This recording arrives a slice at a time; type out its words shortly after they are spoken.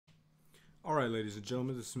All right, ladies and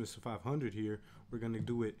gentlemen, this is Mr. 500 here. We're going to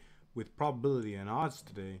do it with probability and odds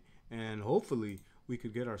today, and hopefully we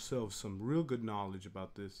could get ourselves some real good knowledge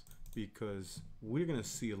about this because we're going to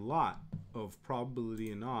see a lot of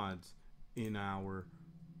probability and odds in our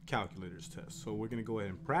calculators test. So we're going to go ahead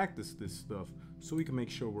and practice this stuff so we can make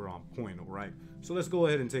sure we're on point, all right? So let's go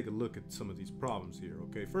ahead and take a look at some of these problems here,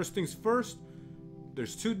 okay? First things first,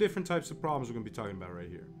 there's two different types of problems we're going to be talking about right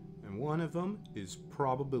here. And one of them is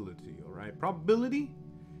probability, all right? Probability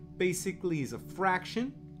basically is a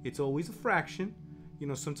fraction. It's always a fraction. You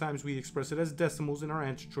know, sometimes we express it as decimals in our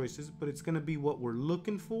answer choices, but it's going to be what we're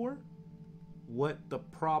looking for, what the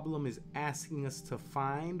problem is asking us to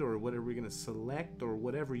find, or whatever we're going to select, or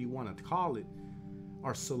whatever you want to call it,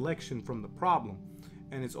 our selection from the problem.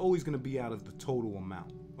 And it's always going to be out of the total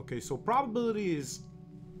amount. Okay, so probability is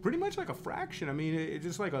pretty much like a fraction. I mean, it's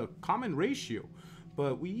just like a common ratio.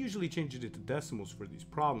 But we usually change it into decimals for these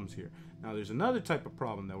problems here. Now there's another type of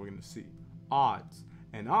problem that we're going to see, odds.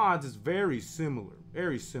 And odds is very similar,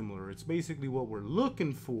 very similar. It's basically what we're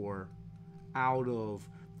looking for out of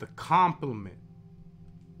the complement,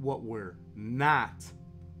 what we're not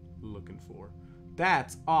looking for.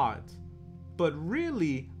 That's odds. But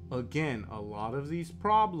really, again, a lot of these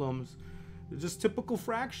problems are just typical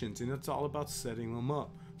fractions, and it's all about setting them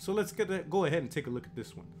up. So let's go ahead and take a look at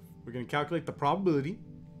this one. We're going to calculate the probability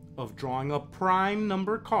of drawing a prime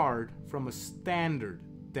number card from a standard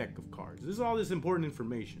deck of cards. This is all this important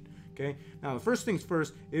information, okay? Now, the first things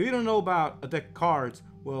first, if you don't know about a deck of cards,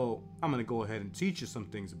 well, I'm going to go ahead and teach you some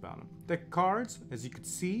things about them. Deck of cards, as you can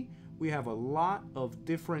see, we have a lot of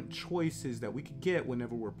different choices that we could get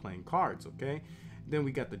whenever we're playing cards, okay? Then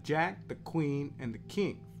we got the jack, the queen, and the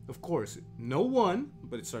king. Of course, no one,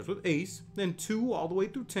 but it starts with ace, then 2 all the way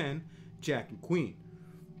through 10, jack and queen.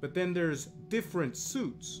 But then there's different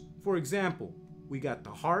suits. For example, we got the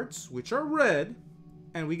hearts, which are red,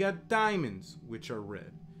 and we got diamonds, which are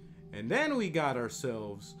red. And then we got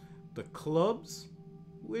ourselves the clubs,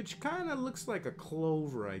 which kind of looks like a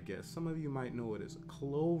clover, I guess. Some of you might know it as a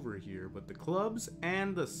clover here, but the clubs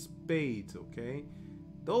and the spades, okay?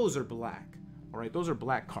 Those are black, all right? Those are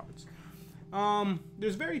black cards.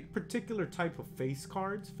 There's very particular type of face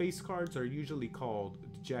cards. Face cards are usually called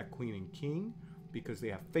jack, queen, and king, because they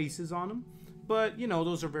have faces on them, but you know,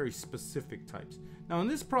 those are very specific types. Now in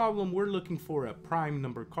this problem, we're looking for a prime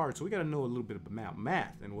number card, so we got to know a little bit about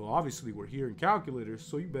math, and well, obviously we're here in calculators,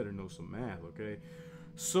 so you better know some math, okay?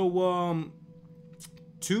 So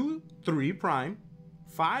 2, 3 prime,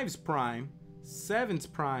 5's prime, 7's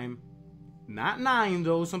prime, not 9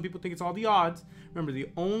 though. Some people think it's all the odds. Remember, the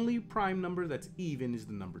only prime number that's even is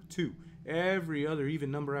the number 2. Every other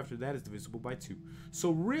even number after that is divisible by 2.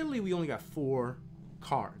 So really, we only got 4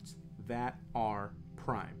 cards that are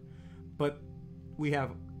prime. But we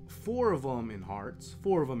have 4 of them in hearts,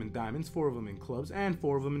 4 of them in diamonds, 4 of them in clubs, and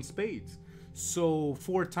 4 of them in spades. So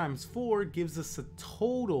 4 times 4 gives us a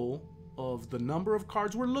total of the number of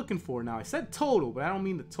cards we're looking for. Now, I said total, but I don't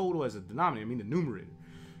mean the total as a denominator. I mean the numerator.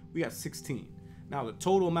 We got 16. Now, the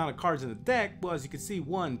total amount of cards in the deck, well, as you can see,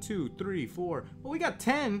 1, 2, 3, 4. Well, we got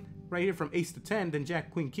 10 right here from ace to 10. Then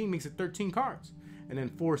jack, queen, king makes it 13 cards. And then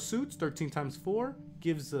 4 suits, 13 times 4,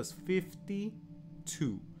 gives us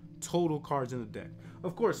 52 total cards in the deck.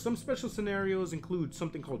 Of course, some special scenarios include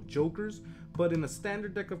something called jokers, but in a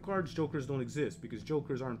standard deck of cards, jokers don't exist because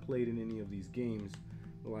jokers aren't played in any of these games.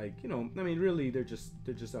 Like, you know, I mean, really, they're just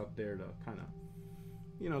out there to kind of,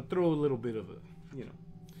 you know, throw a little bit of a, you know,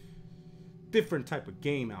 different type of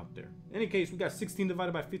game out there. In any case, we got 16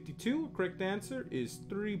 divided by 52. Correct answer is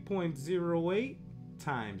 3.08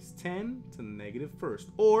 times 10 to the negative first,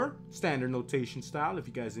 or standard notation style if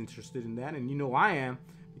you guys are interested in that, and you know I am,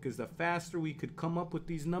 because the faster we could come up with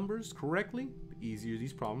these numbers correctly, the easier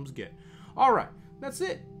these problems get. All right, that's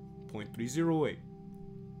it. 0.308.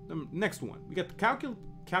 The next one, we got to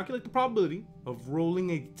calculate the probability of rolling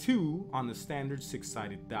a 2 on the standard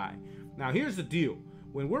 6-sided die. Now here's the deal.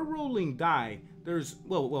 When we're rolling die, there's,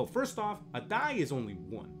 well, first off, a die is only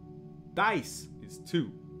 1. Dice is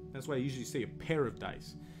 2. That's why I usually say a pair of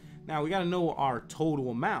dice. Now, we got to know our total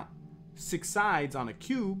amount. 6 sides on a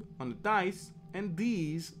cube on the dice, and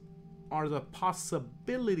these are the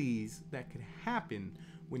possibilities that could happen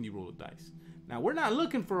when you roll a dice. Now, we're not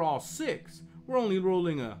looking for all 6. We're only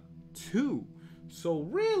rolling a 2. So,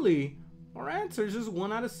 really, our answer is just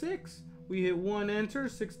 1 out of 6. We hit 1 enter,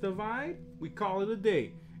 6 divide, we call it a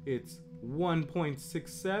day. It's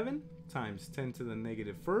 1.67 times 10 to the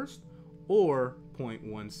negative first, or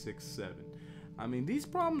 0.167. I mean, these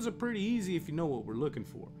problems are pretty easy if you know what we're looking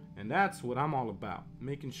for. And that's what I'm all about,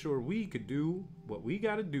 making sure we could do what we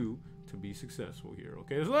got to do to be successful here.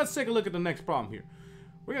 Okay, so let's take a look at the next problem here.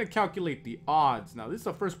 We're going to calculate the odds. Now, this is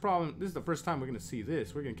the first problem. This is the first time we're going to see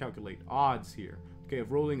this. We're going to calculate odds here. Okay,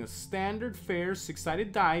 of rolling a standard fair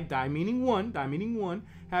six-sided die meaning one,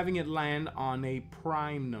 having it land on a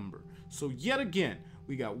prime number. So yet again,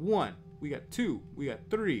 we got 1, we got 2, we got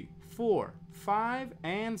 3, 4, 5,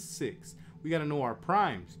 and 6. We got to know our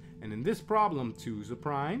primes. And in this problem, 2's a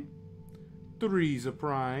prime, 3's a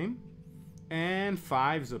prime, and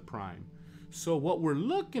 5's a prime. So what we're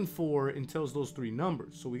looking for entails those three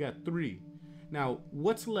numbers. So we got 3. Now,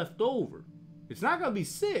 what's left over? It's not going to be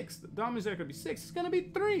 6. The dominant's not going to be 6. It's going to be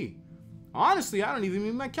 3. Honestly, I don't even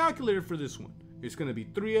need my calculator for this one. It's going to be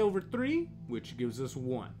 3 over 3, which gives us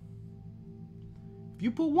 1. If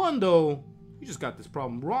you put 1, though, you just got this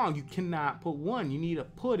problem wrong. You cannot put 1. You need to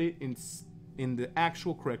put it in the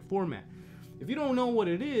actual correct format. If you don't know what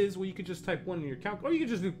it is, well, you could just type 1 in your calculator, or you could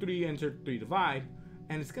just do 3, enter 3, divide,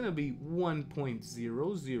 and it's going to be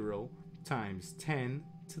 1.00 times 10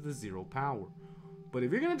 to the 0 power. But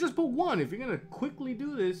if you're going to just put 1, if you're going to quickly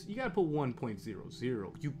do this, you got to put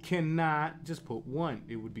 1.00. You cannot just put 1.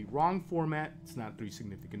 It would be wrong format. It's not 3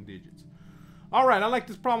 significant digits. All right, I like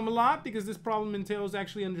this problem a lot because this problem entails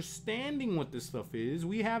actually understanding what this stuff is.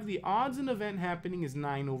 We have the odds an event happening is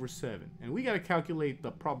 9 over 7. And we got to calculate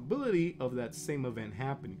the probability of that same event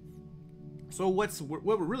happening. So what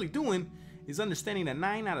we're really doing is understanding that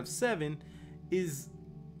 9 out of 7 is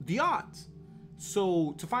the odds.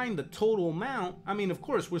 So to find the total amount, I mean, of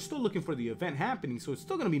course, we're still looking for the event happening, so it's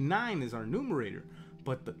still going to be 9 as our numerator.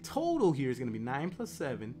 But the total here is going to be 9 plus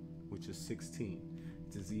 7, which is 16.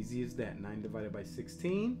 It's as easy as that. 9 divided by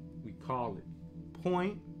 16, we call it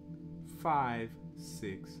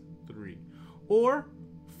 0.563. Or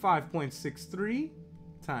 5.63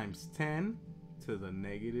 times 10 to the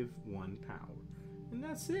negative 1 power. And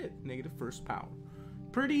that's it, negative first power.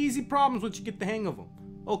 Pretty easy problems once you get the hang of them.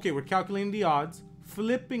 Okay, we're calculating the odds.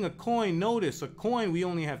 Flipping a coin. Notice, a coin, we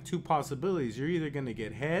only have 2 possibilities. You're either going to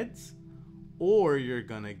get heads or you're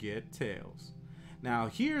going to get tails. Now,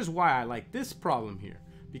 here's why I like this problem here.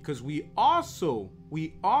 Because we also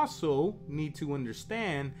need to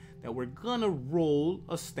understand that we're going to roll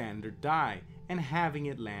a standard die and having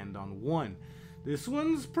it land on 1. This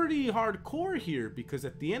one's pretty hardcore here because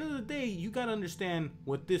at the end of the day, you got to understand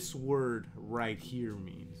what this word right here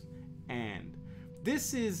means. And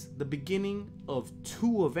this is the beginning of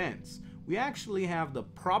 2 events. We actually have the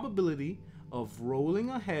probability of rolling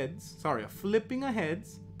a heads, of flipping a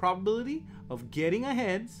heads, probability of getting a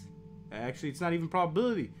heads. Actually, it's not even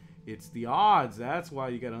probability. It's the odds. That's why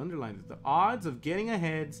you got to underline it. The odds of getting a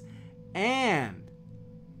heads and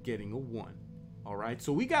getting a 1. All right,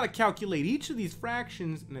 so we got to calculate each of these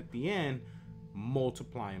fractions and at the end,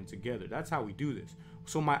 multiply them together. That's how we do this.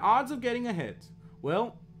 So my odds of getting a heads,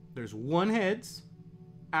 well, there's 1 heads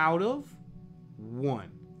out of 1.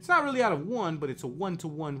 It's not really out of 1, but it's a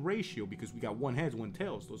 1-to-1 ratio because we got 1 heads, 1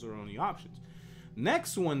 tails. Those are our only options.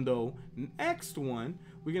 Next one, though,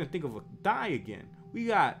 we're going to think of a die again. We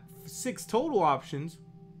got 6 total options,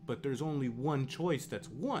 but there's only 1 choice that's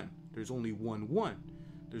 1. There's only 1, 1.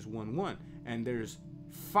 There's 1, 1. And there's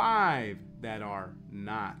 5 that are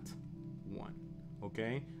not 1.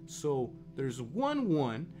 Okay? So there's 1,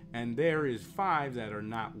 1, and there is 5 that are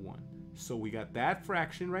not 1. So we got that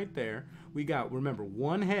fraction right there. We got, remember,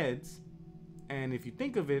 1 heads. And if you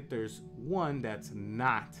think of it, there's 1 that's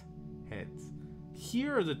not heads.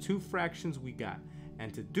 Here are the 2 fractions we got.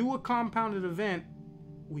 And to do a compounded event,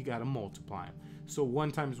 we got to multiply them. So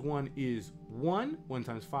 1 times 1 is 1. 1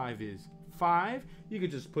 times 5 is 5. You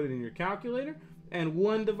could just put it in your calculator. And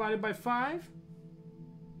 1 divided by 5,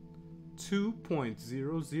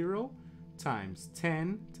 2.00 times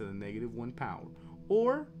 10 to the negative 1 power.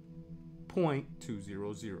 Or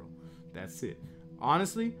 0.200. That's it.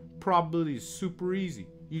 Honestly, probability is super easy.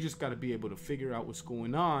 You just got to be able to figure out what's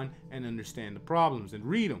going on and understand the problems and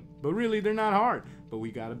read them. But really, they're not hard. But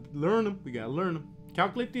we got to learn them. We got to learn them.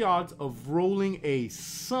 Calculate the odds of rolling a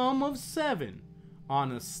sum of 7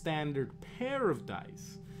 on a standard pair of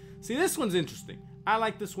dice. See, this one's interesting. I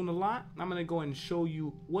like this one a lot. I'm going to go ahead and show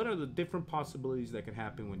you what are the different possibilities that could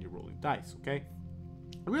happen when you're rolling dice, okay?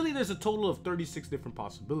 Really, there's a total of 36 different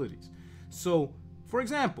possibilities. So, for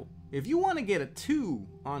example, if you want to get a 2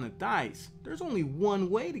 on a dice, there's only one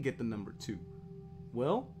way to get the number 2.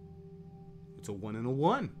 Well, it's a 1 and a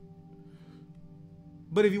 1.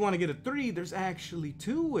 But if you want to get a 3, there's actually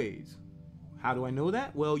 2 ways. How do I know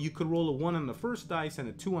that? Well, you could roll a 1 on the first dice and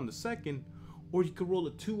a 2 on the second, or you could roll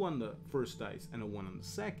a 2 on the first dice and a 1 on the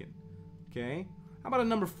second. Okay? How about a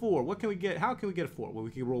number 4? What can we get? How can we get a 4? Well,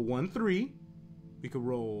 we could roll 1, 3. We could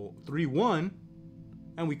roll 3, 1,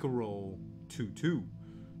 and we could roll 2, 2.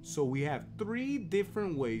 So we have 3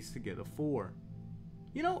 different ways to get a 4.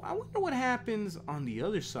 You know, I wonder what happens on the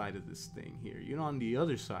other side of this thing here, you know, on the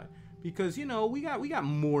other side. Because, you know, we got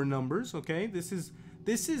more numbers, okay? This is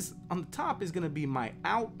on the top is going to be my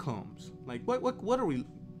outcomes. Like what are we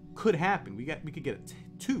could happen? We could get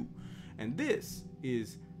a 2. And this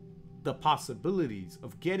is the possibilities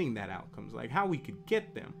of getting that outcomes, like how we could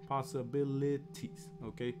get them, possibilities,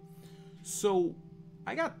 okay? So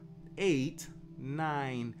I got 8,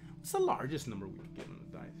 9. What's the largest number we could get on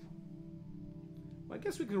the dice? Well, I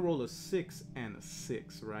guess we could roll a 6 and a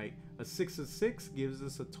 6, right? A 6 and 6 gives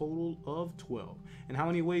us a total of 12. And how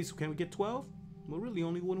many ways can we get 12? Well, really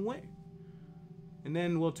only one way. And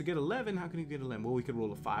then, well, to get 11, how can you get 11? Well, we could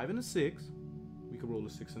roll a 5 and a 6. We could roll a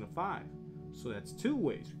 6 and a 5. So that's 2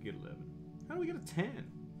 ways to get 11. How do we get a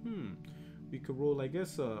 10? We could roll, I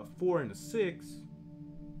guess, a 4 and a 6,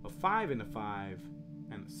 a 5 and a 5,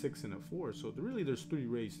 and a 6 and a 4. So really, there's 3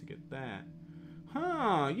 ways to get that.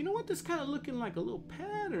 You know what? This kind of looking like a little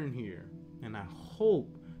pattern here. And I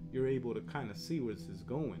hope you're able to kind of see where this is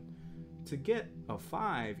going. To get a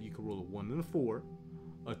 5, you could roll a 1 and a 4,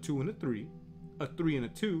 a 2 and a 3, a 3 and a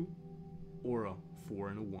 2, or a 4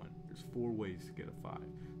 and a 1. There's 4 ways to get a 5.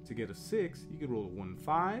 To get a 6, you could roll a 1,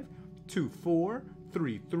 5, 2, 4,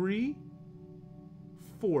 3, 3,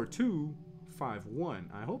 4, 2, 5, 1.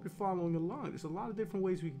 I hope you're following along. There's a lot of different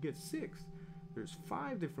ways we could get 6. There's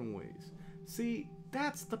 5 different ways. See,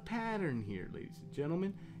 that's the pattern here, ladies and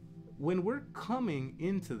gentlemen. When we're coming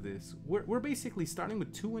into this, we're basically starting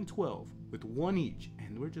with 2 and 12, with 1 each,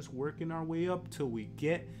 and we're just working our way up till we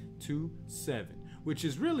get to 7, which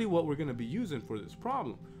is really what we're going to be using for this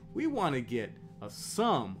problem. We want to get a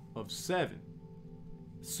sum of 7.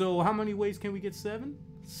 So how many ways can we get 7?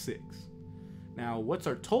 6. Now, what's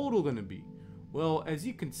our total going to be? Well, as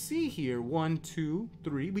you can see here, 1, 2,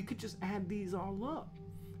 3, we could just add these all up.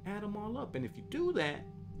 Add them all up, and if you do that,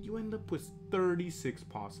 you end up with 36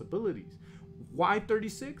 possibilities. Why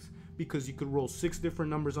 36? Because you could roll 6 different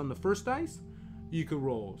numbers on the first dice. You could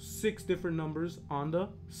roll 6 different numbers on the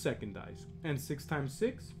second dice. And 6 times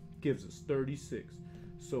 6 gives us 36.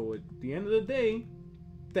 So at the end of the day,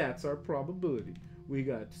 that's our probability. We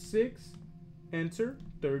got 6, enter,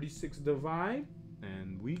 36 divide,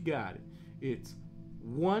 and we got it. It's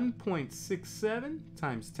 1.67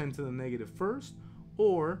 times 10 to the negative first,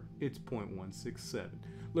 or it's 0.167.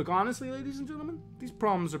 Look, honestly, ladies and gentlemen, these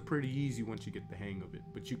problems are pretty easy once you get the hang of it.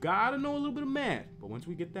 But you gotta know a little bit of math. But once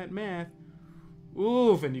we get that math,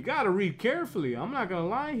 oof, and you gotta read carefully. I'm not gonna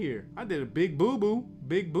lie here. I did a big boo-boo.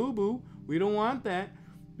 Big boo-boo. We don't want that.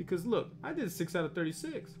 Because look, I did 6 out of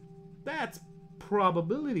 36. That's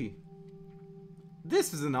probability.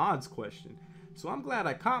 This is an odds question. So I'm glad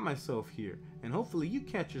I caught myself here. And hopefully you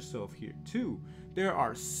catch yourself here too. There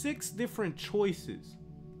are 6 different choices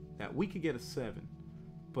that we could get a 7.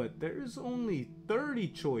 But there's only 30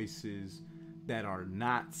 choices that are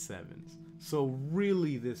not 7s. So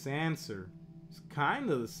really this answer is kind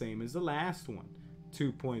of the same as the last one.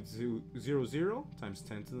 2.00 times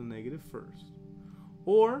 10 to the negative first.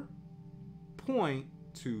 Or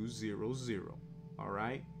 0.200.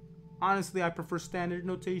 Alright? Honestly, I prefer standard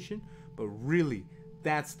notation, but really,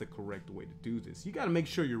 that's the correct way to do this. You got to make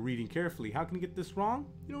sure you're reading carefully. How can you get this wrong?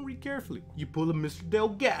 You don't read carefully. You pull a Mr.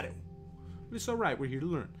 Delgado. But it's alright, we're here to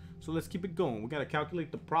learn. So let's keep it going. We got to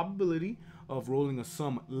calculate the probability of rolling a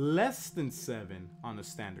sum less than 7 on a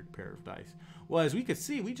standard pair of dice. Well, as we can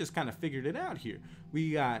see, we just kind of figured it out here.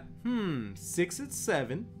 We got, 6 at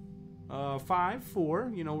 7, 5,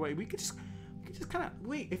 4, you know, right? We could just kind of,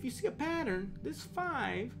 wait, if you see a pattern, this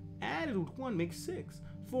 5 added with 1 makes 6.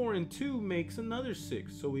 4 and 2 makes another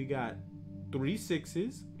 6. So we got 3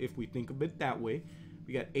 6s, if we think of it that way.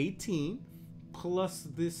 We got 18 plus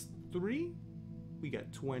this 3. We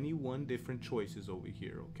got 21 different choices over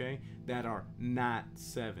here, okay, that are not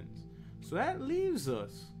 7s. So that leaves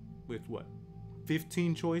us with what?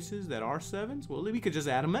 15 choices that are 7s? Well, we could just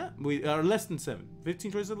add them up. We are less than 7.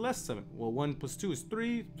 15 choices are less than 7. Well, 1 plus 2 is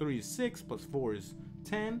 3, 3 is 6, plus 4 is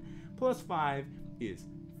 10, plus 5 is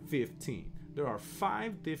 15. There are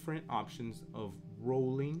 5 different options of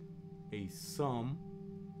rolling a sum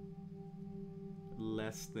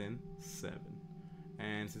less than 7.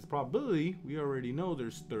 And since probability, we already know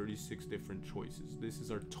there's 36 different choices. This is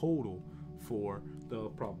our total for the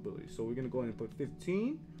probability. So we're going to go ahead and put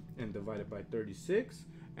 15 and divide it by 36.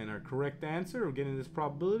 And our correct answer of getting this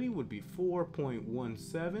probability would be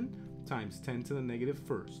 4.17 times 10 to the negative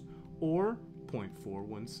first, or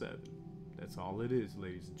 0.417. That's all it is,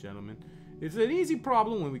 ladies and gentlemen. It's an easy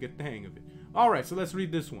problem when we get the hang of it. All right, so let's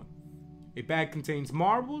read this one. A bag contains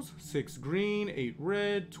marbles, 6 green, 8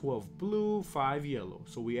 red, 12 blue, 5 yellow.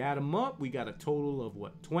 So we add them up, we got a total of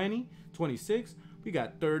what, 20, 26? We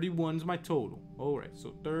got 31's my total. All right,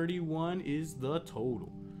 so 31 is the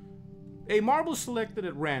total. A marble selected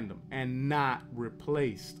at random and not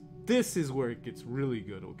replaced. This is where it gets really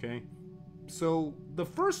good, okay? So the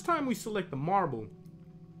first time we select the marble,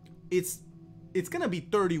 it's gonna be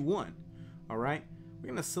 31, all right? We're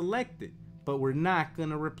gonna select it, but we're not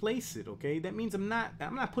gonna replace it, okay? That means I'm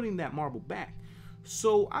not putting that marble back.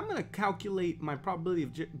 So I'm gonna calculate my probability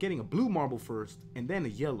of getting a blue marble first and then a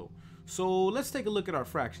yellow. So let's take a look at our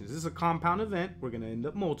fractions. This is a compound event. We're gonna end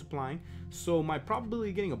up multiplying. So my probability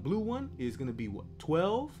of getting a blue one is gonna be what?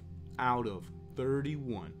 12 out of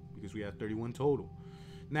 31, because we have 31 total.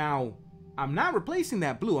 Now, I'm not replacing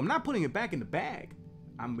that blue. I'm not putting it back in the bag.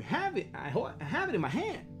 I have it in my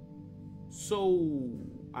hand. So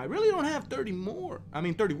I really don't have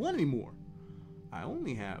 31 anymore. I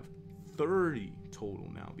only have 30 total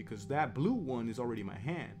now because that blue one is already in my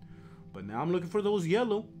hand. But now I'm looking for those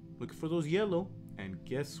yellow, and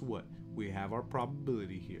guess what? We have our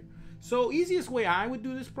probability here. So easiest way I would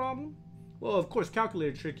do this problem, well, of course,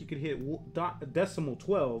 calculator trick, you could hit decimal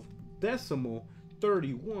 12, decimal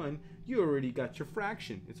 31, you already got your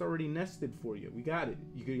fraction. It's already nested for you. We got it.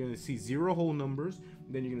 You're going to see 0 whole numbers.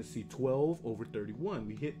 Then you're going to see 12 over 31.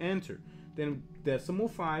 We hit enter. Then decimal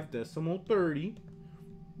 5, decimal 30.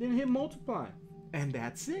 Then hit multiply. And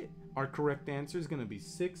that's it. Our correct answer is going to be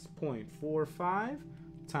 6.45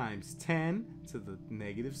 times 10 to the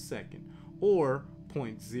negative second, or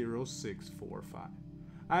 0.0645.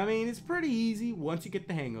 I mean, it's pretty easy once you get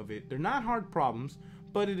the hang of it. They're not hard problems,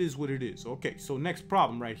 but it is what it is. Okay, so next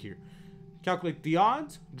problem right here. Calculate the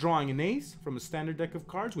odds drawing an ace from a standard deck of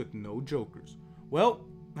cards with no jokers. Well,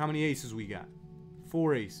 how many aces we got?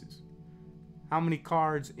 4 aces. How many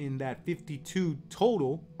cards in that 52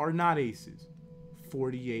 total are not aces?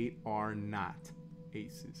 48 are not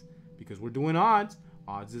aces. Because we're doing odds.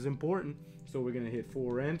 Odds is important. So we're going to hit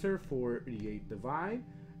 4 enter, 48 divide,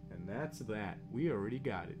 and that's that. We already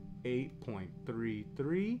got it.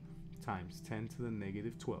 8.33 times 10 to the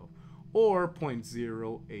negative 12, or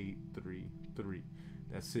 0.0833.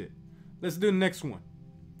 That's it. Let's do the next one.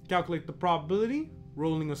 Calculate the probability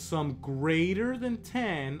rolling a sum greater than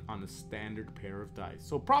 10 on a standard pair of dice.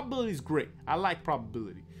 So probability is great. I like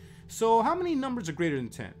probability. So how many numbers are greater than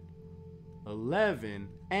 10? 11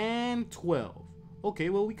 and 12. Okay,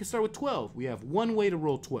 well, we can start with 12. We have one way to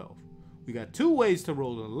roll 12. We got 2 ways to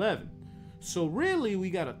roll 11. So really,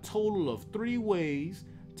 we got a total of 3 ways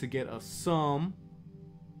to get a sum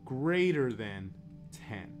greater than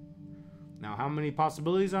 10. Now, how many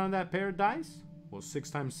possibilities are on that pair of dice? Well,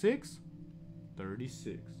 6 times 6,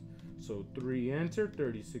 36. So 3 enter,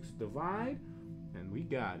 36 divide, and we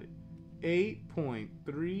got it.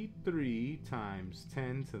 8.33 times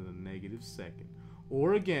 10 to the negative second.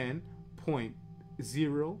 Or again,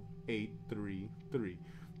 0.0833.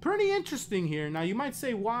 Pretty interesting here. Now, you might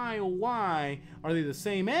say, why, oh, why are they the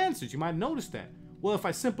same answers? You might notice that. Well, if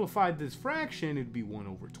I simplified this fraction, it'd be 1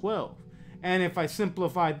 over 12. And if I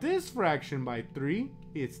simplified this fraction by 3,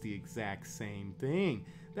 it's the exact same thing.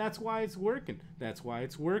 That's why it's working. That's why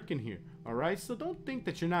it's working here. All right? So don't think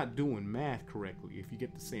that you're not doing math correctly if you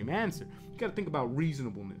get the same answer. You got to think about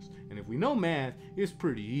reasonableness. And if we know math, it's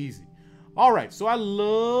pretty easy. All right. So I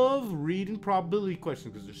love reading probability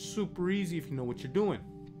questions because they're super easy if you know what you're doing.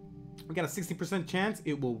 We got a 60% chance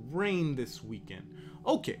it will rain this weekend.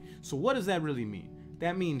 Okay, so what does that really mean?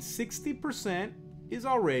 That means 60% is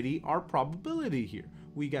already our probability here.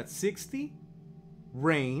 We got 60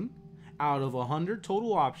 rain out of 100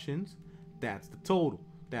 total options. That's the total.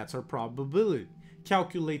 That's our probability.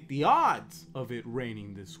 Calculate the odds of it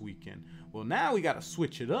raining this weekend. Well, now we got to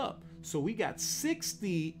switch it up. So we got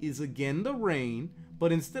 60 is again the rain,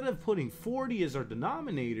 but instead of putting 40 as our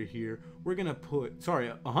denominator here, we're going to put,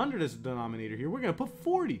 100 as a denominator here, we're going to put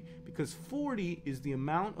 40, because 40 is the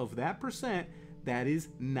amount of that percent that is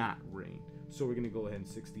not rain. So we're going to go ahead and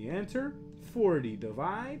 60 enter, 40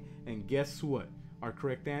 divide, and guess what? Our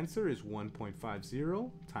correct answer is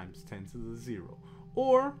 1.50 times 10 to the 0,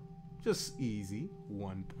 or just easy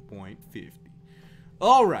 1.50.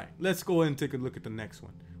 All right, let's go ahead and take a look at the next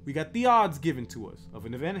one. We got the odds given to us of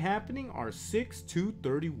an event happening are 6 to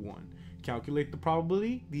 31. Calculate the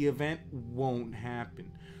probability the event won't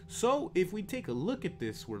happen. So if we take a look at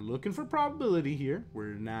this, we're looking for probability here.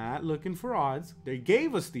 We're not looking for odds. They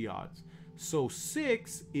gave us the odds. So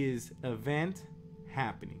 6 is event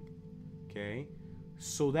happening. Okay.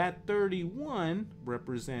 So that 31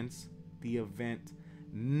 represents the event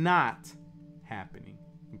not happening.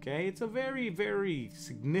 Okay, it's a very, very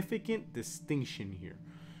significant distinction here.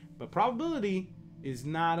 But probability is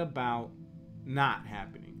not about not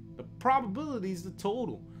happening. The probability is the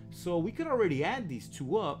total. So we could already add these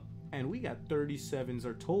two up, and we got 37's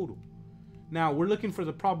our total. Now we're looking for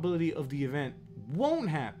the probability of the event won't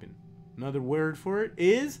happen. Another word for it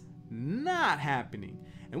is not happening.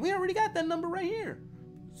 And we already got that number right here.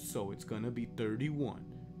 So it's going to be 31,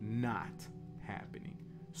 not happening.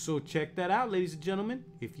 So check that out, ladies and gentlemen.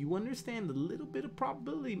 If you understand a little bit of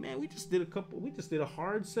probability, man, we just did a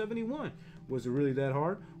hard 71. Was it really that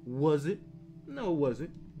hard? Was it? No, it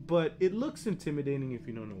wasn't. But it looks intimidating if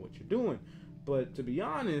you don't know what you're doing. But to be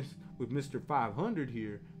honest, with Mr. 500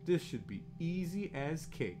 here, this should be easy as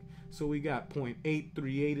cake. So we got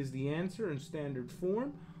 0.838 is the answer in standard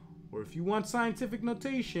form. Or if you want scientific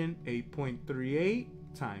notation, 8.38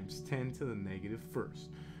 times 10 to the negative first.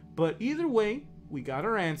 But either way, we got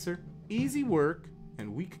our answer. Easy work,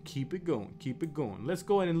 and we could keep it going. Keep it going. Let's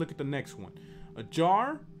go ahead and look at the next one. A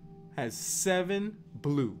jar has 7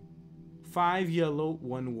 blue, 5 yellow,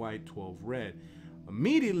 1 white, 12 red.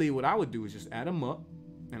 Immediately, what I would do is just add them up,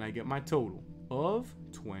 and I get my total of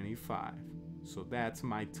 25. So that's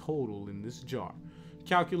my total in this jar.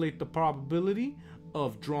 Calculate the probability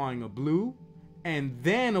of drawing a blue and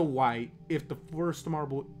then a white if the first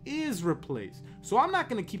marble is replaced. So I'm not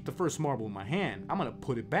going to keep the first marble in my hand. I'm going to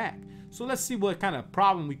put it back. So let's see what kind of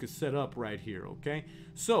problem we could set up right here, okay?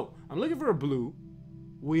 So I'm looking for a blue.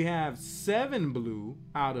 We have 7 blue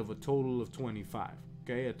out of a total of 25,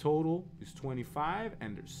 okay? A total is 25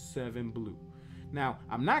 and there's 7 blue. Now,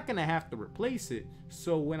 I'm not going to have to replace it,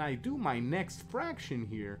 so when I do my next fraction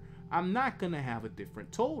here, I'm not going to have a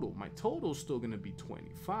different total. My total is still going to be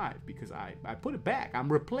 25 because I put it back. I'm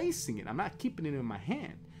replacing it. I'm not keeping it in my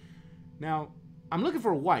hand. Now, I'm looking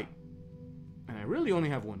for a white, and I really only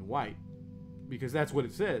have 1 white because that's what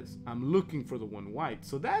it says. I'm looking for the 1 white.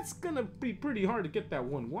 So that's going to be pretty hard to get that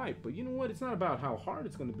 1 white, but you know what? It's not about how hard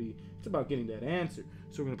it's going to be. It's about getting that answer.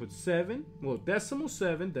 So we're going to put 7, well, decimal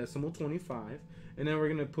 7, decimal 25, and then we're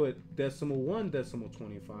going to put decimal 1, decimal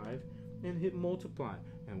 25, and hit multiply.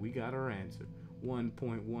 And we got our answer,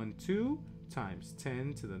 1.12 times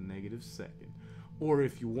 10 to the negative second. Or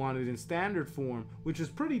if you want it in standard form, which is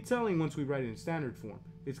pretty telling once we write it in standard form,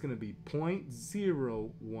 it's going to be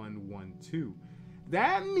 0.0112.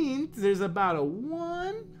 That means there's about a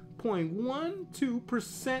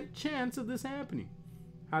 1.12% chance of this happening.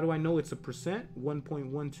 How do I know it's a percent,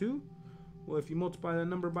 1.12? Well, if you multiply that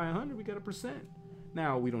number by 100, we got a percent.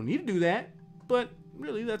 Now, we don't need to do that, but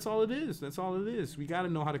really, that's all it is. That's all it is. We got to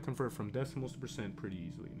know how to convert from decimals to percent pretty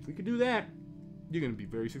easily. And if we could do that, you're going to be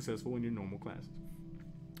very successful in your normal classes.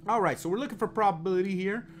 All right, so we're looking for probability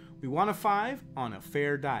here. We want a 5 on a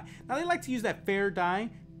fair die. Now, they like to use that fair die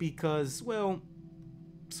because, well,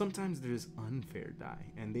 sometimes there's unfair die,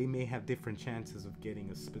 and they may have different chances of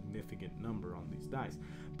getting a significant number on these dice.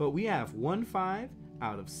 But we have 1 5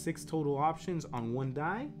 out of 6 total options on 1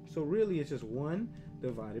 die. So really, it's just 1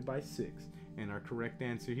 divided by 6. And our correct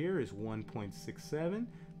answer here is 1.67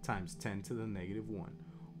 times 10 to the negative 1,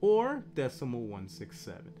 or decimal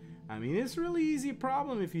 167. I mean, it's a really easy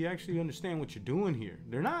problem if you actually understand what you're doing here.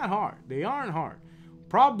 They're not hard. They aren't hard.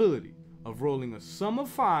 Probability of rolling a sum of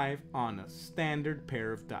 5 on a standard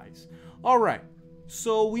pair of dice. All right,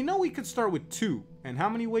 so we know we could start with 2. And how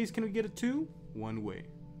many ways can we get a 2? 1 way.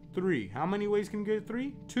 3. How many ways can we get a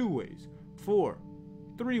 3? 2 ways. 4.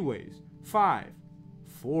 3 ways. 5.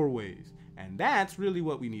 4 ways. And that's really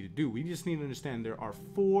what we need to do. We just need to understand there are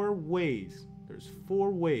 4 ways. There's 4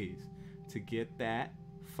 ways to get that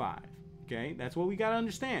 5. Okay, that's what we got to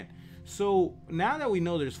understand. So now that we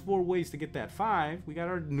know there's 4 ways to get that 5, we got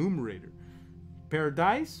our numerator. Pair of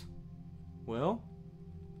dice, well,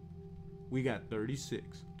 we got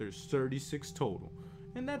 36. There's 36 total.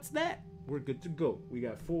 And that's that. We're good to go. We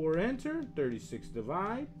got 4 enter, 36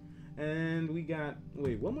 divide. And we got,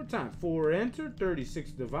 wait, one more time. 4 enter,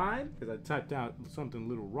 36 divide, because I typed out something a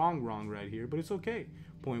little wrong right here, but it's okay.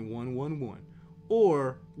 0.111,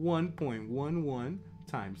 or 1.11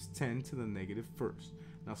 times 10 to the negative first.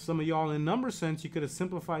 Now, some of y'all in number sense, you could have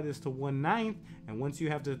simplified this to 1/9, and once you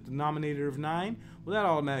have the denominator of 9, well, that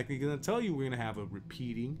automatically is going to tell you we're going to have a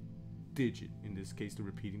repeating digit. In this case, the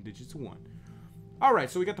repeating digit's 1. All right,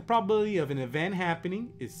 so we got the probability of an event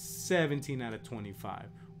happening is 17 out of 25.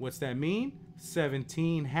 What's that mean?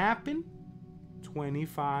 17 happen,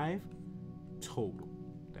 25 total.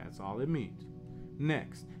 That's all it means.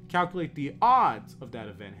 Next, calculate the odds of that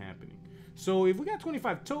event happening. So if we got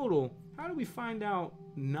 25 total, how do we find out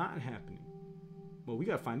not happening? Well, we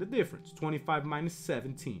got to find the difference. 25 minus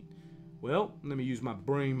 17. Well, let me use my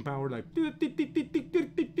brain power like... I'm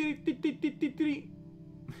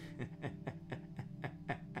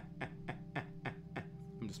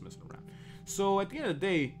just messing around. So at the end of the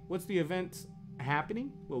day, what's the event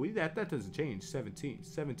happening? Well, that doesn't change.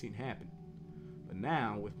 17 happened. But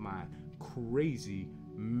now with my crazy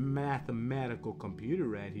mathematical computer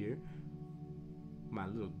right here, my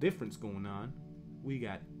little difference going on, we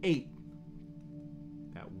got 8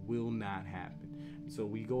 that will not happen. So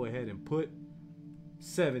we go ahead and put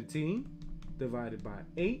 17 divided by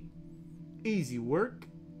 8. Easy work.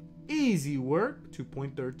 Easy work.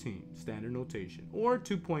 2.13 standard notation, or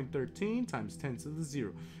 2.13 times 10 to the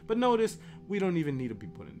 0. But notice we don't even need to be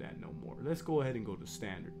putting that no more. Let's go ahead and go to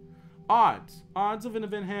standard. Odds of an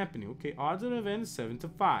event happening. Okay, odds of an event is 7 to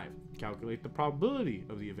 5. Calculate the probability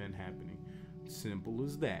of the event happening. Simple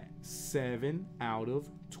as that. 7 out of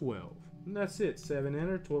 12. And that's it. 7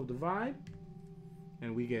 enter, 12 divide,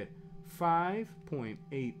 and we get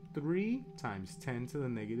 5.83 times 10 to the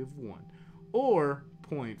negative 1, or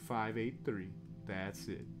 0.583. That's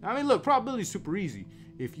it. I mean, look, probability is super easy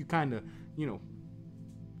if you kind of,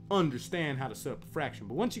 understand how to set up a fraction.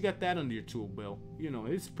 But once you got that under your tool belt,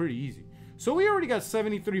 it's pretty easy. So we already got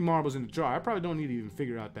 73 marbles in the jar. I probably don't need to even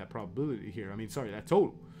figure out that probability here. That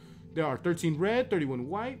total. There are 13 red, 31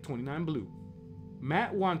 white, 29 blue.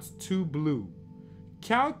 Matt wants 2 blue.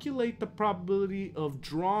 Calculate the probability of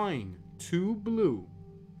drawing 2 blue.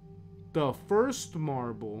 The first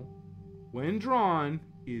marble, when drawn,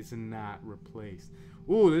 is not replaced.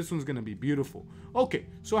 Ooh, this one's gonna be beautiful. Okay,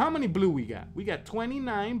 so how many blue we got? We got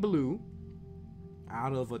 29 blue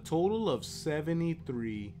out of a total of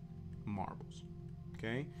 73 marbles.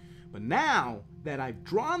 Okay, but now that I've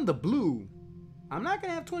drawn the blue, I'm not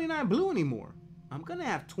gonna have 29 blue anymore. I'm gonna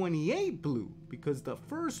have 28 blue because the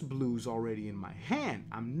first blue's already in my hand.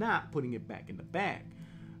 I'm not putting it back in the bag.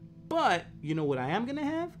 But you know what I am gonna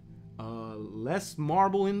have? Less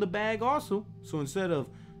marble in the bag also. So instead of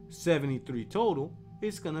 73 total,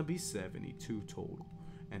 it's gonna be 72 total.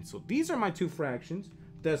 And so these are my two fractions: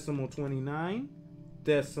 decimal 29,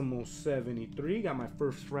 decimal 73. Got my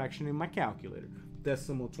first fraction in my calculator.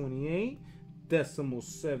 Decimal 28, decimal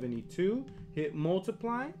 72. Hit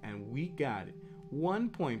multiply, and we got it.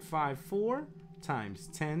 1.54 times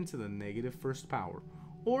 10 to the negative first power,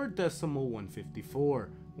 or decimal 154.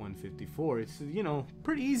 154. It's,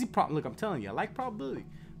 pretty easy problem. Look, I'm telling you, I like probability.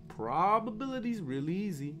 Probability is really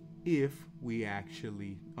easy if we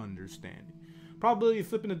actually understand it. Probability of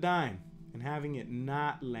flipping a dime and having it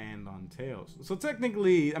not land on tails. So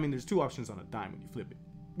technically, there's two options on a dime when you flip it.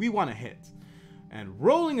 We want a heads. And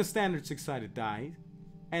rolling a standard 6-sided die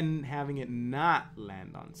and having it not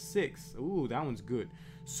land on 6. Ooh, that one's good.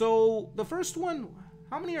 So the first one,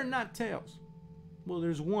 how many are not tails? Well,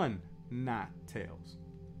 there's one not tails.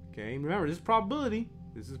 Okay, remember, this is probability.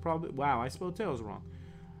 Wow, I spelled tails wrong.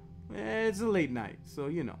 It's a late night,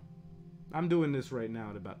 so I'm doing this right now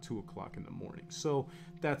at about 2 o'clock in the morning. So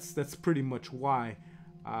that's pretty much why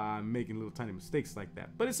I'm making little tiny mistakes like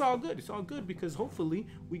that. But it's all good. It's all good because hopefully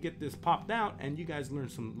we get this popped out and you guys learn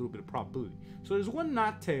some little bit of probability. So there's one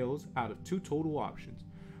not tails out of 2 total options.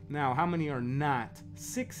 Now, how many are not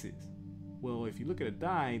 6s? Well, if you look at a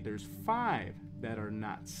die, there's 5 that are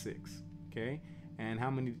not 6. Okay, and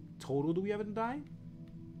how many total do we have in a die?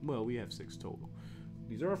 Well, we have 6 total.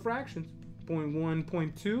 These are our fractions. 0.1,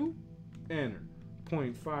 0.2, enter.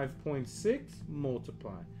 0.5, 0.6,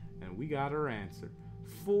 multiply. And we got our answer.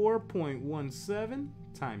 4.17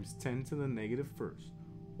 times 10 to the negative first,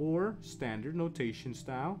 or standard notation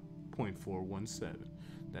style, 0.417.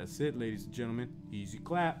 That's it, ladies and gentlemen. Easy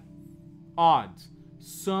clap. Odds.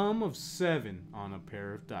 Sum of 7 on a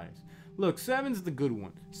pair of dice. Look, 7's the good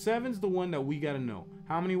one. 7's the one that we got to know.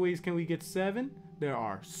 How many ways can we get 7? There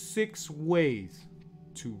are 6 ways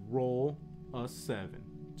to roll a 7.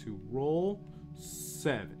 To roll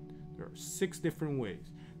 7. There are 6 different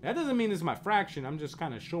ways. That doesn't mean it's my fraction. I'm just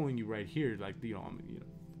kind of showing you right here, like,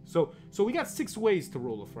 So we got 6 ways to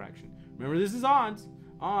roll a fraction. Remember, this is odds.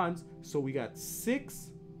 Odds. So we got 6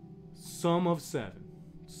 sum of 7.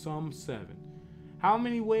 Sum 7. How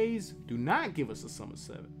many ways do not give us a sum of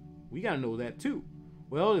 7? We got to know that too.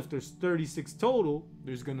 Well, if there's 36 total,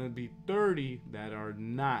 there's going to be 30 that are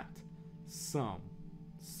not sum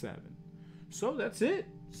 7. So that's it.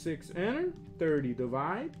 6 enter, 30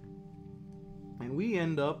 divide, and we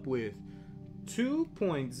end up with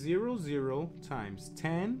 2.00 times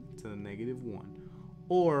 10 to the negative 1,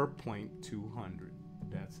 or 0.200.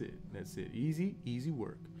 That's it. That's it. Easy, easy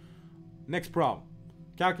work. Next problem.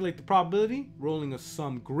 Calculate the probability rolling a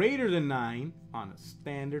sum greater than 9 on a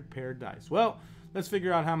standard pair of dice. Well, let's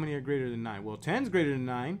figure out how many are greater than 9. Well, 10's greater than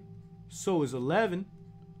 9, So is 11.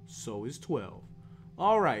 So is 12.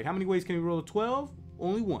 All right, how many ways can we roll a 12?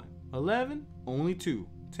 Only one. 11, only two.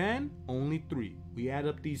 10, only three. We add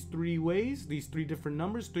up these three ways, these three different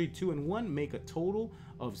numbers, 3, 2, and 1, make a total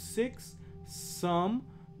of 6, some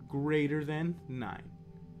greater than 9.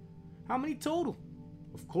 How many total?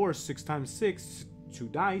 Of course, 6 times 6, 2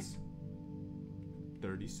 dice,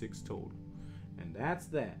 36 total. And that's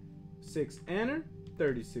that. 6 enter,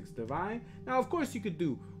 36 divide. Now, of course, you could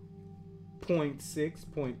do 0.6,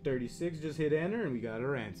 0.36, just hit enter, and we got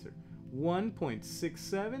our answer.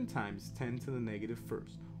 1.67 times 10 to the negative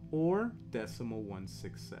first, or decimal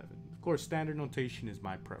 167. Of course, standard notation is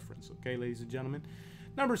my preference, okay, ladies and gentlemen?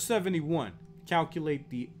 Number 71, calculate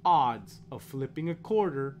the odds of flipping a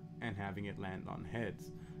quarter and having it land on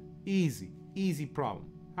heads. Easy, easy problem.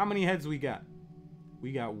 How many heads we got?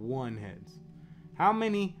 We got 1 heads. How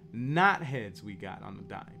many not heads we got on the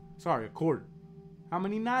dime? Sorry, a quarter. How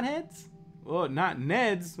many not heads? Oh, not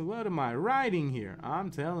Neds. What am I writing here? I'm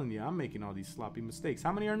telling you, I'm making all these sloppy mistakes.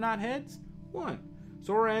 How many are not heads? 1.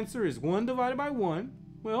 So our answer is 1 divided by 1.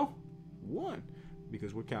 Well, 1,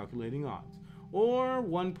 because we're calculating odds. Or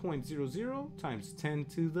 1.00 times 10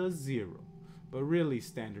 to the 0. But really,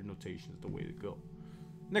 standard notation is the way to go.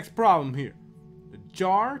 Next problem here. The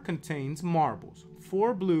jar contains marbles.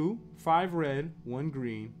 4 blue, 5 red, 1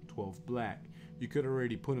 green, 12 black. You could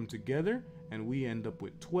already put them together, and we end up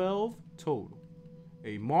with 12 total.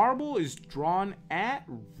 A marble is drawn at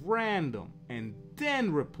random and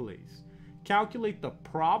then replaced. Calculate the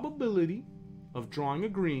probability of drawing a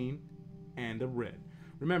green and a red.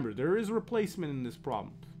 Remember, there is replacement in this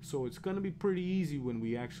problem, so it's going to be pretty easy when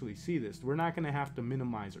we actually see this. We're not going to have to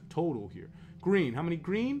minimize our total here. Green, how many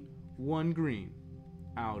green? 1 green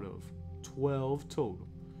out of 12 total.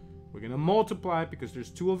 We're going to multiply because there's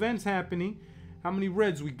 2 events happening. How many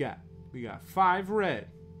reds we got? We got 5 red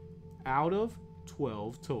out of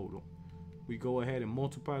 12 total. We go ahead and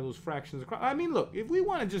multiply those fractions across. I mean, look, if we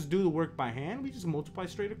want to just do the work by hand, we just multiply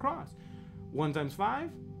straight across. 1 times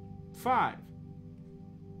 5, 5.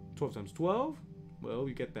 12 times 12, well,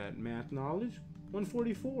 you get that math knowledge,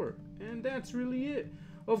 144. And that's really it.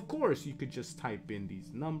 Of course, you could just type in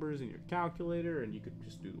these numbers in your calculator and you could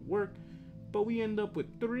just do the work. But we end up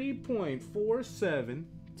with 3.47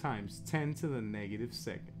 times 10 to the negative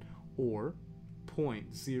second, or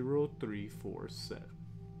 0.0347.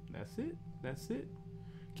 That's it. That's it.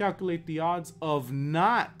 Calculate the odds of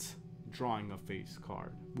not drawing a face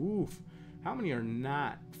card. Oof. How many are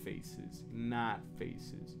not faces? Not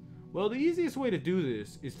faces. Well, the easiest way to do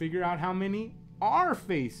this is figure out how many are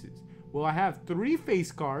faces. Well, I have 3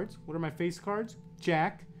 face cards. What are my face cards?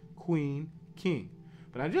 Jack, Queen, King.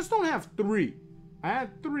 But I just don't have 3. I have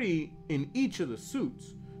 3 in each of the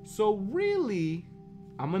suits. So really,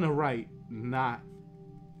 I'm gonna write not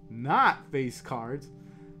face cards,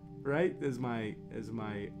 right? As my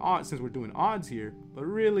odds, since we're doing odds here. But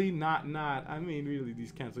really, not. I mean, really,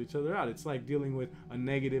 these cancel each other out. It's like dealing with a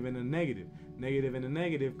negative and a negative. Negative and a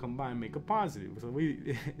negative combined make a positive. So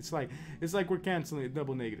it's like we're canceling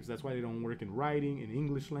double negatives. That's why they don't work in writing, in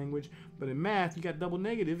English language. But in math, you got double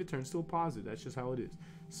negative, it turns to a positive. That's just how it is.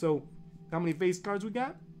 So how many face cards we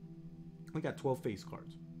got? We got 12 face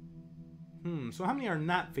cards. So how many are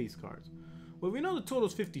not face cards? Well, we know the total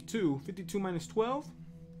is 52. 52 minus 12,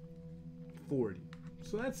 40.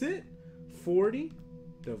 So that's it. 40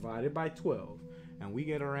 divided by 12. And we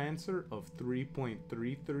get our answer of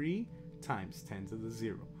 3.33 times 10 to the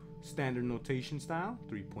 0. Standard notation style,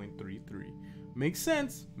 3.33. Makes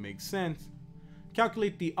sense. Makes sense.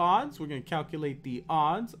 Calculate the odds. We're going to calculate the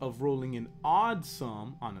odds of rolling an odd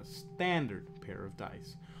sum on a standard pair of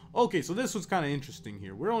dice. Okay, so this was kind of interesting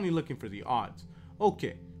here. We're only looking for the odds.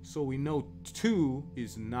 Okay, so we know 2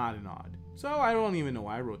 is not an odd. So I don't even know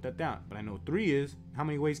why I wrote that down. But I know 3 is. How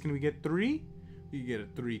many ways can we get 3? We can get a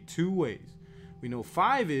 3 2 ways. We know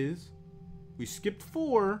 5 is. We skipped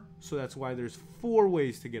 4, so that's why there's 4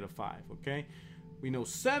 ways to get a 5, okay? We know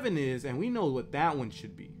 7 is, and we know what that one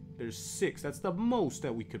should be. There's 6. That's the most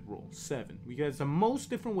that we could roll. 7. We got the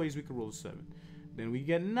most different ways we could roll 7. Then we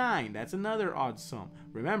get 9. That's another odd sum.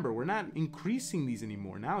 Remember, we're not increasing these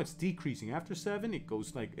anymore. Now it's decreasing. After 7, it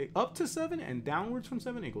goes like up to 7, and downwards from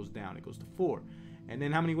 7, it goes down. It goes to 4. And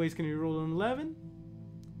then how many ways can we roll an 11?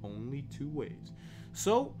 Only 2 ways.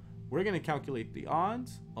 So we're going to calculate the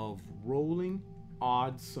odds of rolling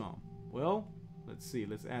odd sum. Well, let's see.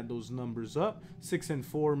 Let's add those numbers up. 6 and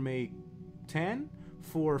 4 make 10.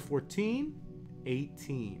 4, 14.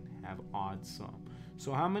 18 have odd sum.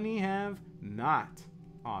 So how many have not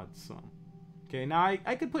odd sum? Okay, now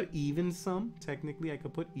I could put even sum. Technically, I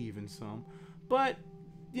could put even sum. But,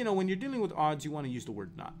 you know, when you're dealing with odds, you want to use the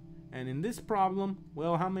word not. And in this problem,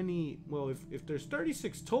 well, how many, well, if there's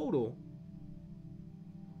 36 total,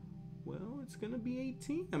 well, it's going to be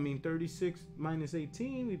 18. I mean, 36 minus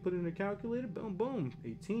 18, we put it in a calculator, boom, boom,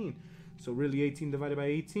 18. So really 18 divided by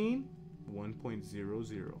 18,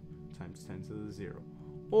 1.00 times 10 to the 0.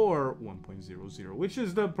 Or 1.00, which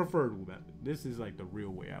is the preferred method. This is like the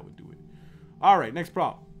real way I would do it. All right, next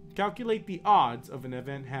problem. Calculate the odds of an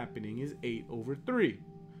event happening is 8 over 3.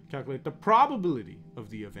 Calculate the probability of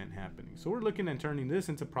the event happening. So we're looking at turning this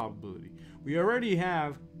into probability. We already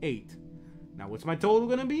have 8. Now what's my total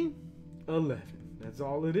going to be? 11. That's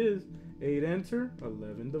all it is. 8 enter,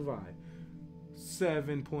 11 divide.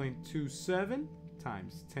 7.27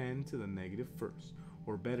 times 10 to the negative first.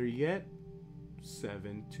 Or better yet,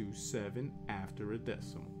 727 after a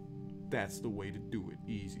decimal. That's the way to do it.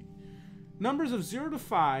 Easy. Numbers of 0 to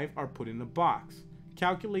 5 are put in a box.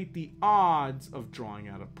 Calculate the odds of drawing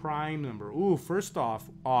out a prime number. Ooh, first off,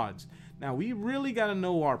 odds. Now, we really got to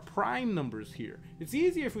know our prime numbers here. It's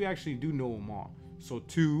easier if we actually do know them all. So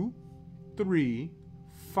 2, 3,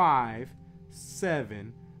 5,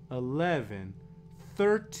 7, 11,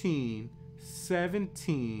 13,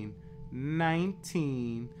 17,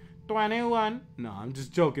 19, 21. No, I'm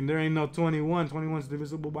just joking. There ain't no 21. 21 is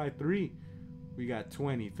divisible by 3. We got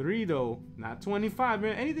 23 though, not 25.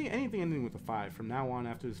 Anything ending with a 5 from now on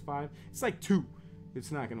after this 5, it's like 2. It's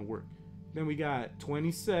not gonna work. Then we got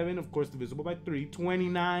 27, of course, divisible by 3.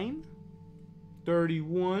 29,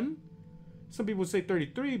 31. Some people say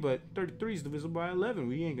 33, but 33 is divisible by 11.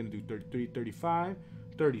 We ain't gonna do 33. 35,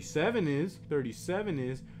 37 is.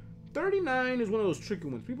 39 is one of those tricky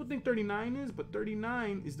ones. People think 39 is, but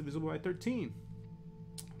 39 is divisible by 13.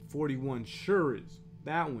 41 sure is.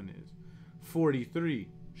 That one is. 43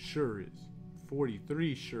 sure is.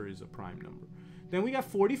 43 sure is a prime number. Then we got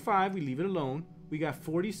 45, we leave it alone. We got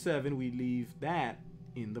 47, we leave that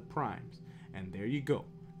in the primes. And there you go.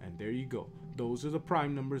 And there you go. Those are the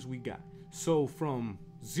prime numbers we got. So from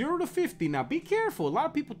 0 to 50, now be careful. A lot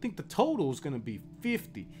of people think the total is going to be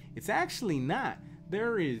 50. It's actually not.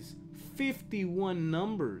 There is 51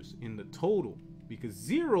 numbers in the total because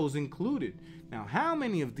zeros included. Now, how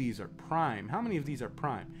many of these are prime? How many of these are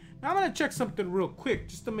prime? Now, I'm going to check something real quick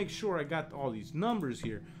just to make sure I got all these numbers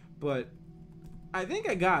here. But I think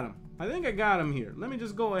I got them. I think I got them here. Let me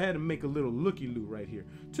just go ahead and make a little looky-loo right here.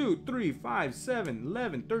 2, 3, 5, 7,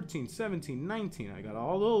 11, 13, 17, 19. I got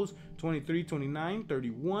all those. 23, 29,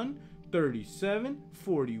 31, 37,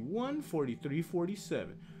 41, 43,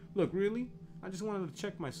 47. Look, really? I just wanted to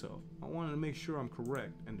check myself. I wanted to make sure I'm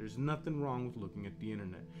correct, and there's nothing wrong with looking at the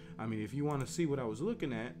internet. I mean, if you want to see what I was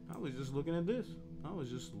looking at, I was just looking at this. I was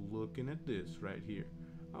just looking at this right here.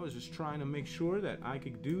 I was just trying to make sure that I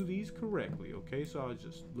could do these correctly, okay? So I was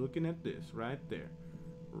just looking at this right there.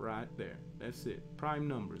 Right there. That's it. Prime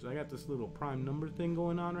numbers. I got this little prime number thing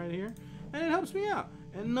going on right here, and it helps me out.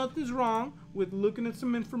 And nothing's wrong with looking at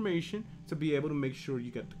some information to be able to make sure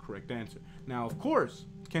you get the correct answer. Now, of course,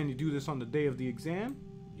 can you do this on the day of the exam?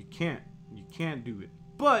 You can't. You can't do it.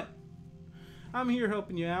 But I'm here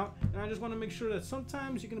helping you out, and I just want to make sure that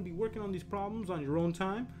sometimes you're going to be working on these problems on your own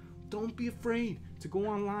time. Don't be afraid to go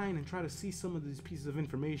online and try to see some of these pieces of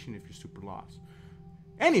information if you're super lost.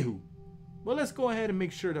 Anywho, well, let's go ahead and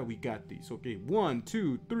make sure that we got these. Okay, 1,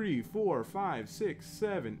 2, 3, 4, 5, 6,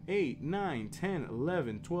 7, 8, 9, 10,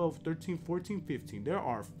 11, 12, 13, 14, 15. There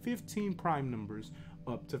are 15 prime numbers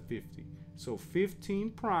up to 50. So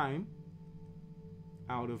 15 prime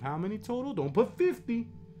out of how many total? Don't put 50.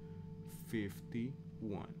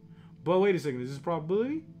 51. But wait a second, is this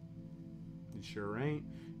probability? It sure ain't.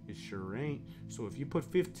 It sure ain't. So if you put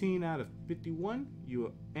 15 out of 51,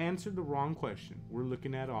 you answered the wrong question. We're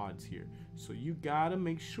looking at odds here. So you gotta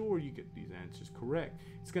make sure you get these answers correct.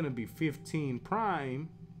 It's gonna be 15 prime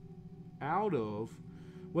out of,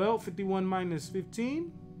 well, 51 minus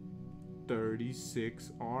 15,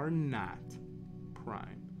 36 are not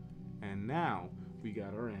prime. And now we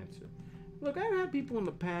got our answer. Look, I've had people in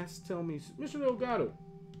the past tell me, Mr. Delgado,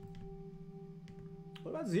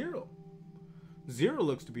 what about 0? 0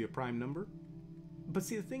 looks to be a prime number. But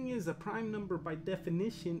see, the thing is, a prime number by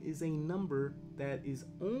definition is a number that is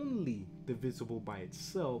only divisible by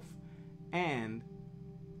itself and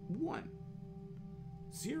 1.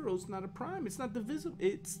 0 is not a prime. It's not divisible.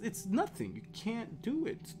 It's nothing. You can't do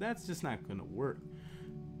it. That's just not going to work.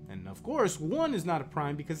 And of course, 1 is not a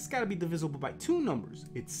prime because it's got to be divisible by 2 numbers,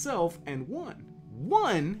 itself and 1.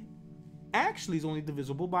 1 actually is only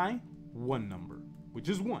divisible by 1 number, which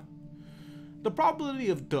is 1. The probability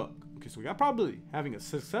of duck. Okay, so we got probability. Having a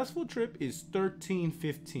successful trip is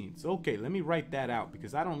 13/15. Okay, let me write that out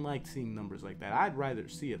because I don't like seeing numbers like that. I'd rather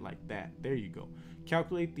see it like that. There you go.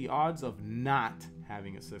 Calculate the odds of not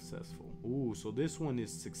having a successful. Ooh, so this one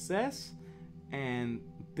is success, and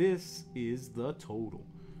this is the total.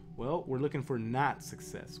 Well, we're looking for not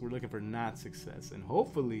success. We're looking for not success, and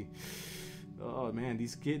hopefully, oh man,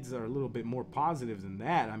 these kids are a little bit more positive than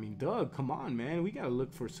that. I mean, Doug, come on, man. We got to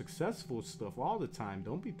look for successful stuff all the time.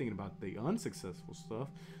 Don't be thinking about the unsuccessful stuff.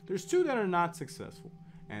 There's 2 that are not successful,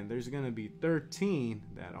 and there's going to be 13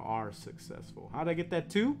 that are successful. How'd I get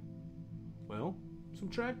that 2? Well,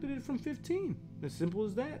 subtracted it from 15. As simple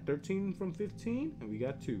as that. 13 from 15, and we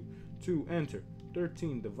got 2. 2, enter.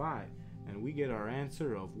 13, divide. And we get our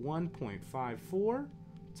answer of 1.54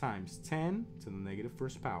 times 10 to the negative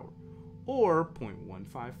first power, or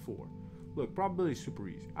 0.154. Look, probability is super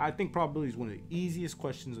easy. I think probability is one of the easiest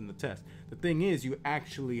questions in the test. The thing is, you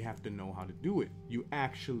actually have to know how to do it. You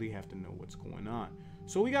actually have to know what's going on.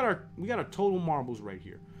 So we got our total marbles right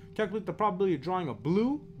here. Calculate the probability of drawing a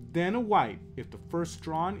blue, then a white if the first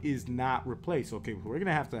drawn is not replaced. Okay, we're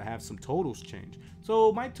gonna have some totals change.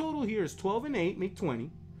 So my total here is 12 and 8 make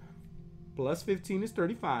 20, plus 15 is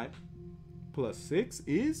 35, plus 6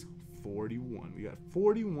 is 41. We got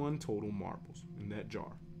 41 total marbles in that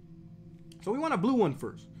jar. So we want a blue one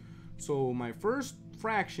first. So my first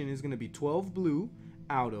fraction is going to be 12 blue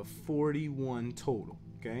out of 41 total.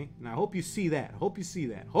 Okay, and I hope you see that. Hope you see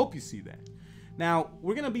that. Hope you see that. Now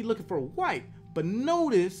we're going to be looking for white, but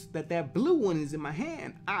notice that that blue one is in my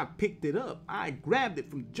hand. I picked it up. I grabbed it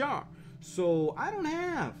from the jar. So I don't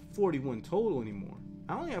have 41 total anymore.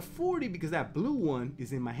 I only have 40 because that blue one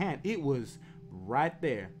is in my hand. It was right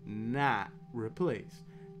there, not replaced.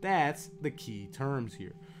 That's the key terms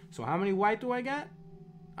here. So how many white do I got?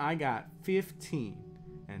 I got 15.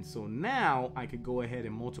 And so now I could go ahead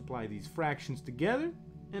and multiply these fractions together,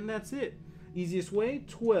 and that's it. Easiest way,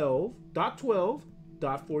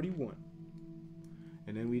 12.41.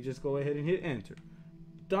 And then we just go ahead and hit enter.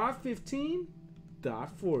 Dot 15,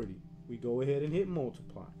 dot 40. We go ahead and hit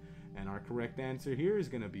multiply. And our correct answer here is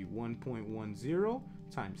going to be 1.10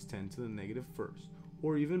 times 10 to the negative first,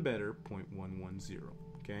 or even better, 0.110.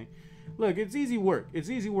 Okay, look, it's easy work. It's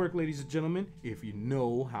easy work, ladies and gentlemen, if you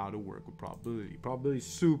know how to work with probability. Probability is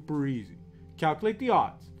super easy. Calculate the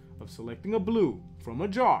odds of selecting a blue from a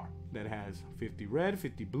jar that has 50 red,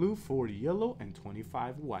 50 blue, 40 yellow, and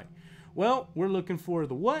 25 white. Well, we're looking for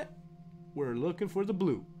the what? We're looking for the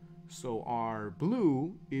blue. So our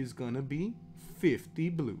blue is going to be 50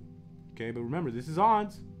 blue. Okay, but remember, this is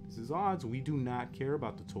odds. This is odds. We do not care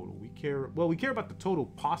about the total. We care about the total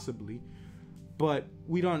possibly, but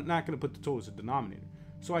we not going to put the total as a denominator.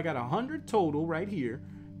 So I got 100 total right here.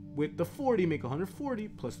 With the 40, make 140,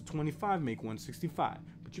 plus the 25, make 165.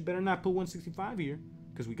 But you better not put 165 here,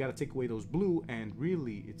 because we got to take away those blue, and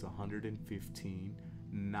really, it's 115,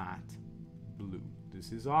 not blue.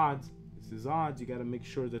 This is odds. This is odds. You got to make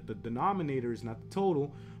sure that the denominator is not the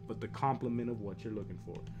total, but the complement of what you're looking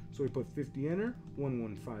for. So we put 50 enter,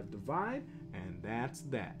 115 divide, and that's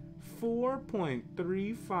that.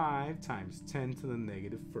 4.35 times 10 to the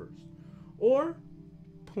negative first, or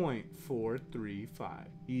 0.435.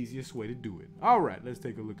 Easiest way to do it. All right, let's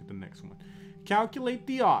take a look at the next one. Calculate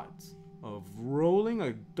the odds of rolling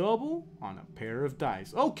a double on a pair of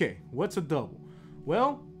dice. Okay, what's a double?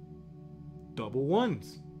 Well, double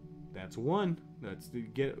ones. That's 1. That's to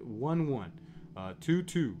get 1 1. 2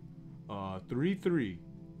 2. 3 3.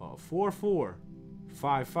 4 4.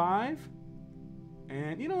 5 5.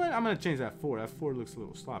 And you know what? I'm going to change that 4. That 4 looks a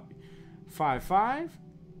little sloppy. 5 5.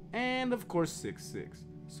 And of course 6 6.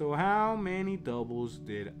 So how many doubles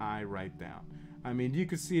did I write down? I mean, you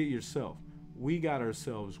can see it yourself. We got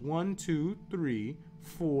ourselves 1 2 3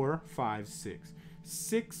 4 5 6.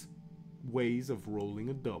 6 ways of rolling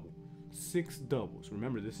a double. 6 doubles.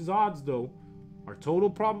 Remember, this is odds though. Our total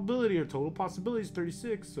probability, our total possibility is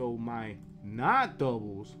 36. So my not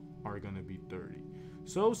doubles are going to be 30.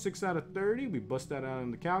 So 6 out of 30, we bust that out in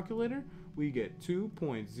the calculator. We get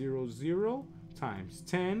 2.00 times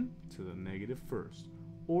 10 to the negative first,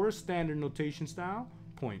 or standard notation style,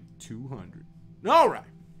 0.200. All right.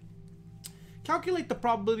 Calculate the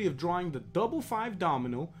probability of drawing the double 5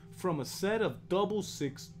 domino from a set of double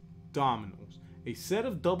 6 dominoes. A set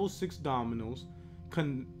of double 6 dominoes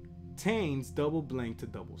contains double blank to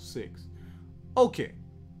double 6. Okay,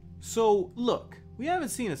 so look, we haven't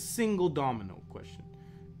seen a single domino question,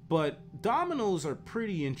 but dominoes are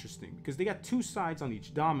pretty interesting because they got 2 sides on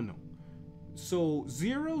each domino. So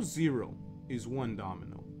 0 0 is one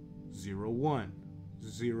domino, 0 1,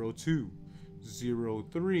 0 2, 0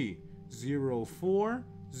 3, 0 4,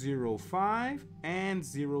 0, 5, and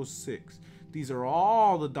 0, 6. These are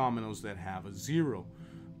all the dominoes that have a 0.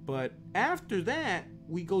 But after that,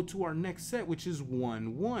 we go to our next set, which is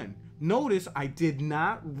 1, 1. Notice I did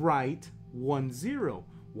not write 1, 0.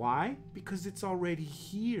 Why? Because it's already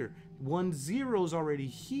here. 1, 0 is already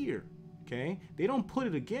here. Okay? They don't put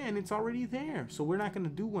it again. It's already there. So we're not going to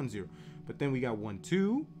do 1, 0. But then we got 1,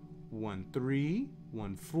 2, 1, 3,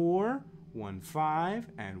 1, 4, 1, 5,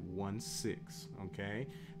 and 1, 6. Okay?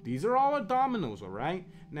 These are all our dominoes, all right?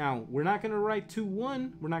 Now, we're not going to write 2,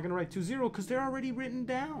 1. We're not going to write 2, 0 because they're already written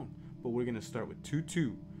down. But we're going to start with 2,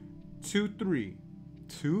 2, 2, 3,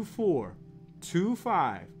 2, 4, 2,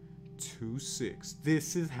 5, 2, 6.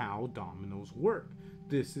 This is how dominoes work.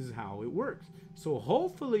 This is how it works. So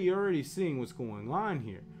hopefully you're already seeing what's going on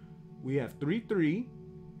here. We have 3, 3.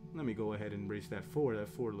 Let me go ahead and erase that 4. That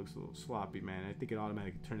 4 looks a little sloppy, man. I think it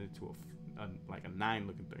automatically turned into like a 9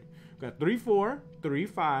 looking thing. We got 3, 4, 3,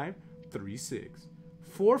 5, 3, 6,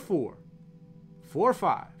 4, 4, 4,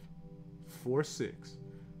 5, 4, 6,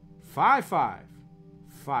 5, 5,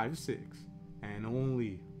 5, 6, and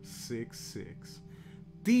only 6, 6.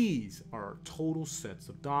 These are our total sets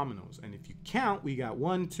of dominoes. And if you count, we got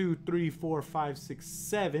 1, 2, 3, 4, 5, 6,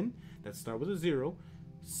 7 that start with a 0,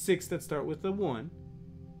 6 that start with a 1,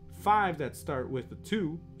 5 that start with a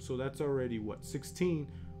 2, so that's already what, 16,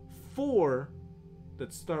 4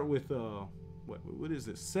 that start with a, what is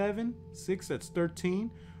this, 7, 6, that's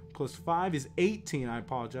 13, plus 5 is 18, I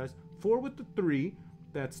apologize, 4 with the 3,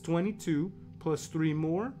 that's 22, plus 3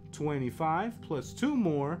 more, 25, plus 2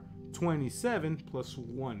 more, 27, plus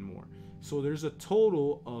 1 more. So there's a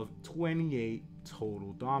total of 28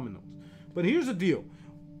 total dominoes. But here's the deal.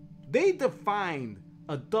 They defined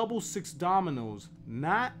a double 6 dominoes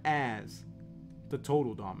not as the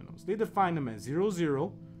total dominoes. They defined them as 0,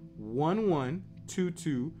 0, 1, 1, 2,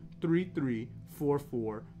 2, 3, 3, 4,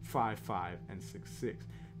 4, 5, 5, and 6, 6.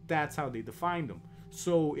 That's how they defined them.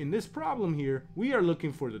 So in this problem here, we are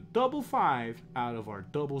looking for the double 5 out of our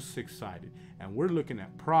double 6-sided. And we're looking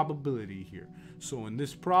at probability here. So in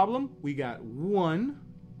this problem, we got 1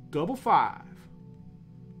 double 5.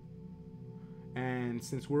 And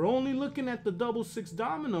since we're only looking at the double 6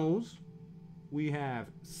 dominoes, we have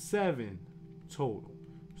 7 total.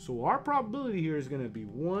 So our probability here is going to be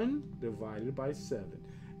 1 divided by 7.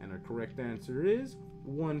 And our correct answer is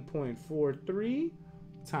 1.43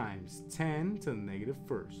 times 10 to the negative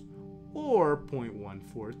first, or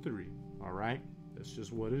 0.143. All right, that's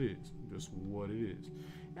just what it is. Just what it is.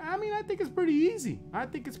 I mean, I think it's pretty easy. I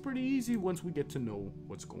think it's pretty easy once we get to know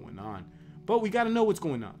what's going on. But we got to know what's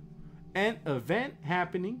going on. An event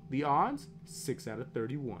happening, the odds, 6 out of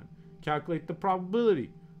 31. Calculate the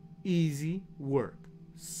probability. Easy work.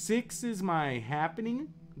 6 is my happening.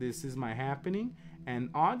 This is my happening.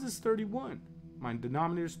 And odds is 31. My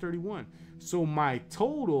denominator is 31. So my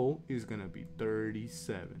total is going to be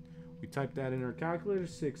 37. We type that in our calculator.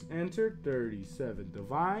 6 enter, 37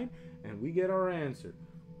 divide, and we get our answer.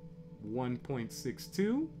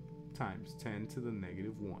 1.62 times 10 to the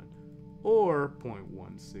negative 1, or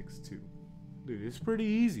 0.162. Dude, it's pretty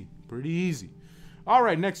easy. Pretty easy. All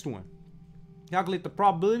right, next one. Calculate the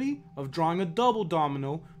probability of drawing a double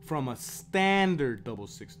domino from a standard double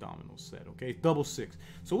 6 domino set, okay? Double 6.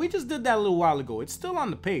 So we just did that a little while ago. It's still on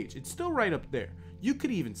the page. It's still right up there. You could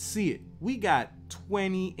even see it. We got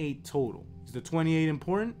 28 total. Is the 28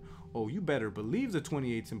 important? Oh, you better believe the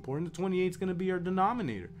 28 is important. The 28 is going to be our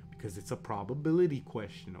denominator because it's a probability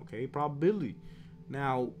question, okay? Probability.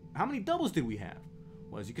 Now, how many doubles did we have?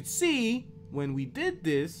 Well, as you could see, when we did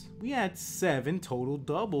this, we had 7 total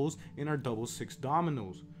doubles in our double 6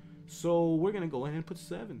 dominoes. So we're going to go ahead and put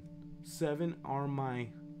 7. 7 are my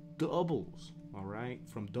doubles, all right?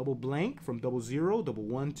 From double blank, from double 0, double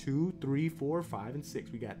 1, 2, 3, 4, 5, and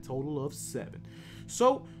 6. We got total of 7.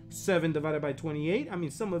 So 7 divided by 28, I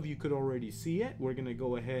mean, some of you could already see it. We're going to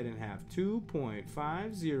go ahead and have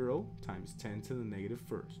 2.50 times 10 to the negative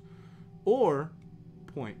first, or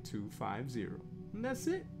 0.250. And that's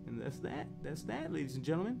it. And that's that. That's that, ladies and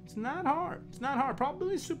gentlemen. It's not hard. It's not hard.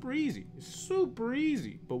 Probability is super easy. It's super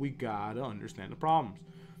easy. But we gotta understand the problems.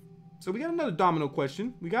 So we got another domino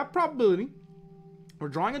question. We got probability. We're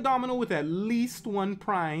drawing a domino with at least one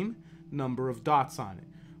prime number of dots on it.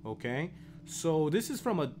 Okay? So this is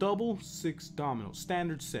from a double 6 domino,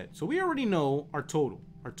 standard set. So we already know our total.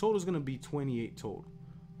 Our total is gonna be 28 total.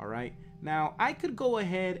 Alright? Now I could go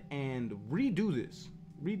ahead and redo this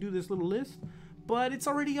little list. But it's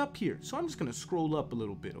already up here. So I'm just going to scroll up a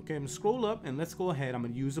little bit. Okay, I'm going to scroll up and let's go ahead. I'm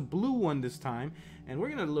going to use a blue one this time. And we're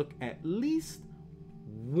going to look at least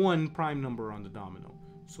one prime number on the domino.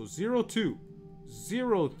 So 02,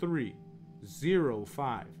 03, 0,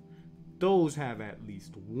 5. Those have at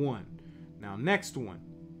least 1. Now next one,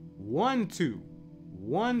 1, 2,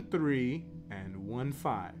 1, 3, and 1,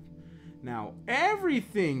 5. Now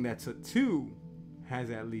everything that's a 2 has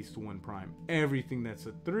at least 1 prime. Everything that's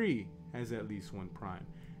a 3 has at least 1 prime.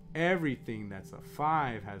 Everything that's a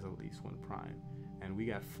 5 has at least 1 prime. And we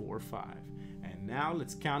got 4, 5. And now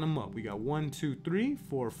let's count them up. We got 1, 2, 3,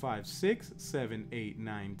 4, 5, 6, 7, 8,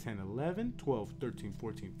 9, 10, 11, 12, 13,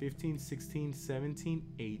 14, 15, 16, 17,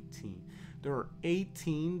 18. There are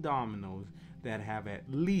 18 dominoes that have at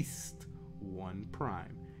least 1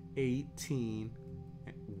 prime. 18,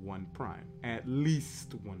 1 prime. At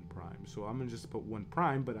least 1 prime. So I'm going to just put 1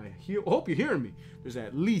 prime, but I hope you're hearing me. There's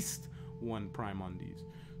at least 1 prime on these.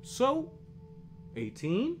 So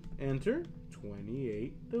 18, enter,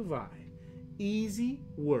 28, divide. Easy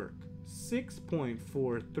work.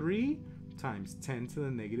 6.43 times 10 to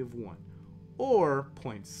the negative 1, or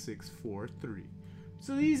 0.643.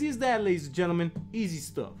 So easy as that, ladies and gentlemen. Easy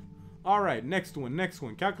stuff. All right, next one.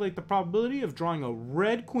 Calculate the probability of drawing a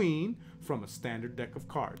red queen from a standard deck of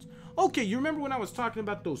cards. Okay, you remember when I was talking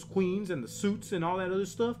about those queens and the suits and all that other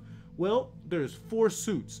stuff? Well, there's 4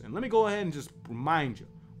 suits. And let me go ahead and just remind you.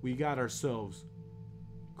 We got ourselves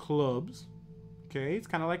clubs. Okay, it's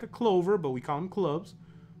kind of like a clover, but we call them clubs.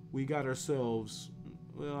 We got ourselves,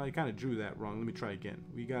 well, I kind of drew that wrong. Let me try again.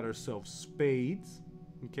 We got ourselves spades.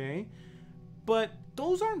 Okay, but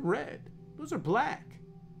those aren't red. Those are black.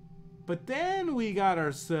 But then we got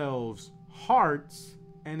ourselves hearts,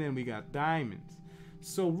 and then we got diamonds.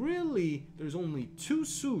 So really, there's only 2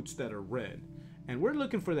 suits that are red, and we're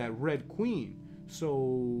looking for that red queen. So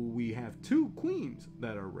we have 2 queens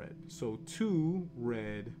that are red. So 2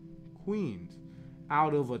 red queens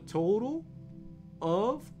out of a total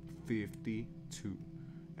of 52.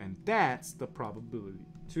 And that's the probability.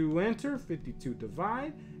 To enter, 52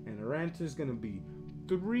 divide, and our answer is going to be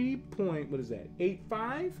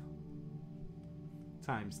 3.85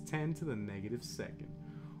 times 10 to the negative second.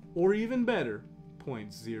 Or even better,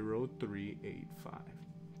 0.0385.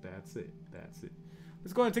 That's it.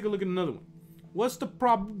 Let's go ahead and take a look at another one. What's the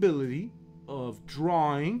probability of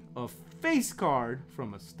drawing a face card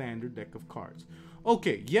from a standard deck of cards?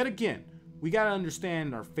 Okay, yet again, we got to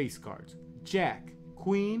understand our face cards. Jack,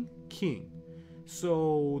 Queen, King.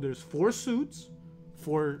 So there's 4 suits.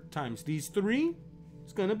 4 times these 3,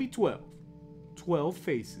 it's going to be 12. 12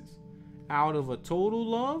 faces. Out of a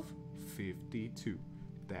total of 52.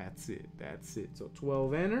 That's it. So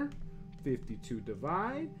 12 enter, 52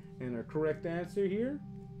 divide, and our correct answer here,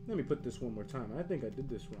 let me put this one more time. I think I did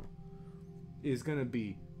this wrong. Is going to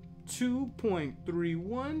be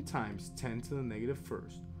 2.31 times 10 to the negative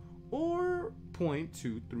first, or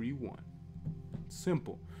 0.231.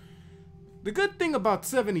 Simple. The good thing about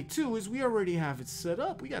 72 is we already have it set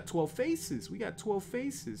up. We got 12 faces. Yeah,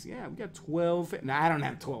 we got 12. Now, I don't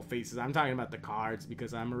have 12 faces. I'm talking about the cards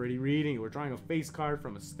because I'm already reading it. We're drawing a face card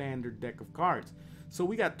from a standard deck of cards. So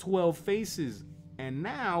we got 12 faces. And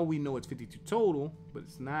now we know it's 52 total, but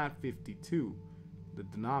it's not 52. The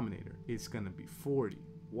denominator, it's going to be 40.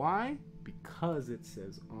 Why? Because it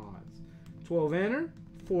says odds. 12 enter,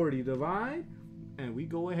 40 divide, and we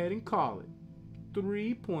go ahead and call it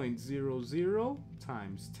 3.00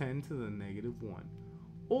 times 10 to the negative 1,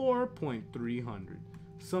 or 0.300.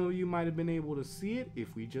 Some of you might have been able to see it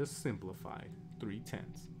if we just simplified 3/10.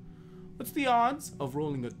 What's the odds of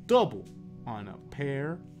rolling a double on a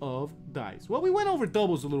pair of dice? Well, we went over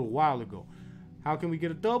doubles a little while ago. How can we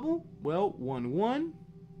get a double? Well, 1 1,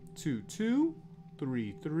 2 2,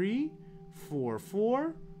 3 3, 4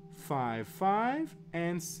 4, 5 5,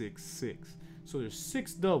 and 6 6. So there's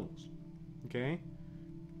 6 doubles. Okay?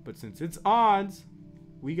 But since it's odds,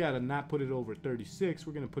 we gotta not put it over 36.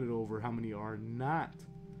 We're gonna put it over how many are not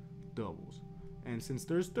doubles. And since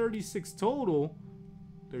there's 36 total,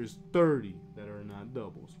 there's 30 that are not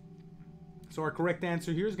doubles. So our correct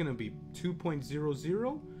answer here is gonna be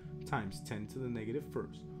 2.00 times 10 to the negative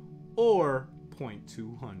first, or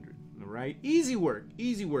 0.200. All right, easy work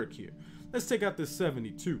here. Let's take out this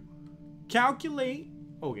 72. Calculate.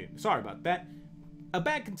 Okay, sorry about that. A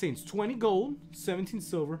bag contains 20 gold, 17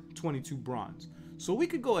 silver, 22 bronze. So we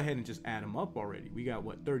could go ahead and just add them up already. We got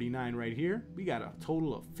what, 39 right here. We got a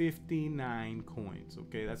total of 59 coins.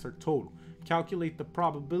 Okay, that's our total. Calculate the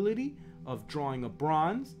probability of drawing a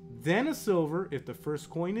bronze, then a silver if the first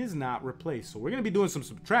coin is not replaced. So we're going to be doing some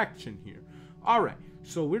subtraction here. All right,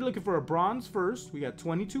 so we're looking for a bronze first. We got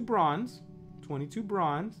 22 bronze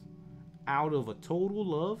out of a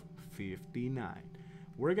total of 59.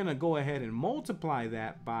 We're going to go ahead and multiply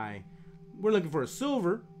that by, we're looking for a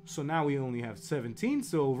silver, so now we only have 17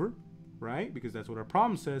 silver. right? Because that's what our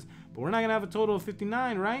problem says. But we're not going to have a total of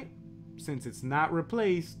 59, right? Since it's not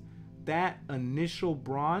replaced, that initial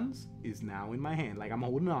bronze is now in my hand. Like I'm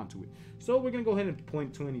holding on to it. So we're going to go ahead and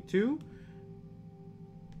point 22.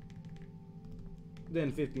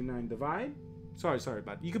 Then 59 divide. Sorry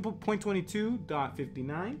about it. You could put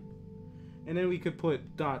 0.22.59. And then we could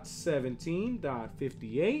put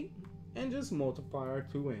 .17.58. And just multiply our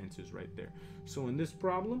two answers right there. So in this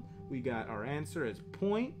problem, we got our answer as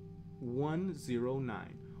 0.109.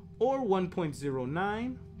 Or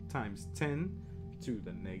 1.09 times 10 to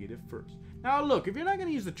the negative first. Now look, if you're not going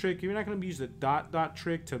to use the trick, if you're not going to use the dot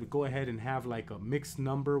trick to go ahead and have like a mixed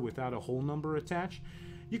number without a whole number attached,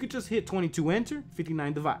 you could just hit 22 enter,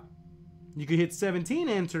 59 divide. You could hit 17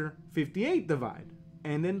 enter, 58 divide.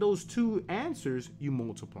 And then those two answers, you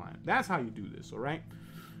multiply them. That's how you do this, all right?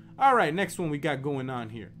 All right, next one we got going on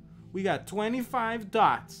here. We got 25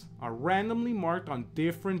 dots are randomly marked on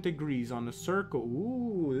different degrees on the circle.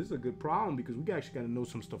 Ooh, this is a good problem because we actually got to know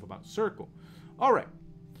some stuff about circle. All right.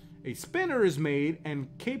 A spinner is made and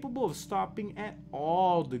capable of stopping at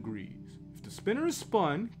all degrees. If the spinner is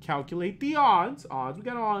spun, calculate the odds. We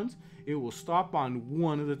got odds. It will stop on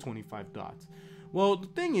one of the 25 dots. Well, the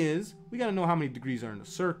thing is, we got to know how many degrees are in a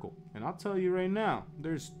circle. And I'll tell you right now,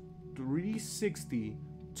 there's 360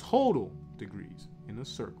 total degrees in a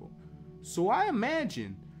circle. So I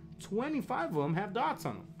imagine 25 of them have dots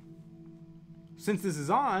on them. Since this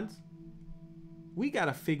is odds, we got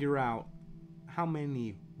to figure out how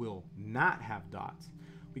many will not have dots.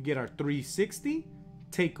 We get our 360,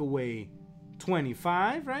 take away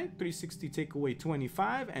 25, right? 360 take away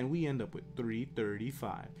 25, and we end up with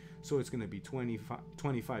 335. So it's going to be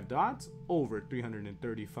 25 dots over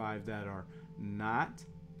 335 that are not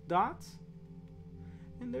dots.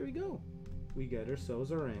 And there we go. We get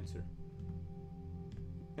ourselves our answer.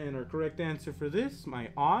 And our correct answer for this, my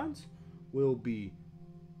odds, will be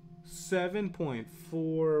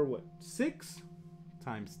 7.46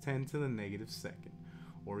 times 10 to the negative second.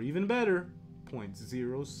 Or even better,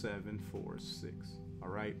 0.0746. All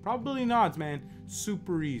right, probability and odds, man,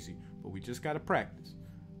 super easy, but we just got to practice.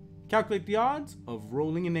 Calculate the odds of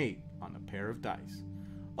rolling an 8 on a pair of dice.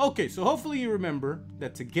 Okay, so hopefully you remember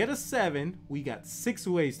that to get a 7, we got 6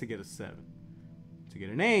 ways to get a 7. To get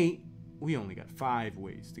an 8, we only got 5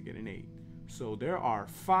 ways to get an 8. So there are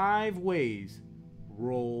 5 ways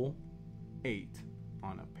roll 8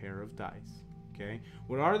 on a pair of dice. Okay,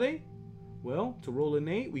 what are they? Well, to roll an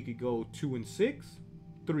 8, we could go 2 and 6,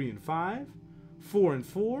 3 and 5, 4 and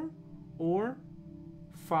 4, or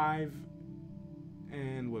 5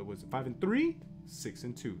 and 3, 6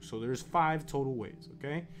 and 2. So there's 5 total ways.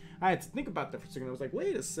 Okay, I had to think about that for a second. I was like,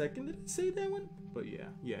 wait a second, did it say that one? But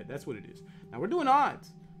yeah, that's what it is. Now we're doing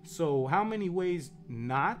odds. So how many ways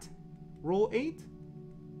not roll 8?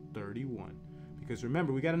 31. Because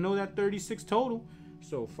remember, we got to know that 36 total.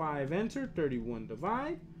 So 5 enter, 31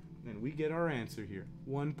 divide, and we get our answer here.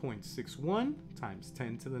 1.61 times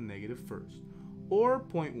 10 to the negative first, or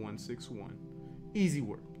 0.161. Easy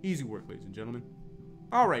work, ladies and gentlemen.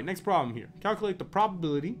 All right, next problem here. Calculate the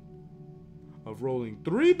probability of rolling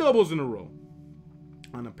 3 doubles in a row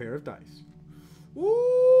on a pair of dice.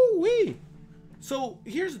 Woo-wee! So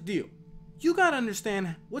here's the deal. You got to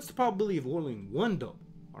understand what's the probability of rolling 1 double,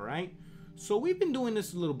 all right? So we've been doing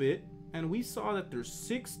this a little bit, and we saw that there's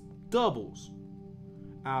 6 doubles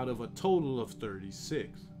out of a total of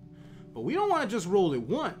 36. But we don't want to just roll it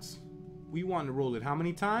once. We want to roll it how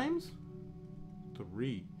many times?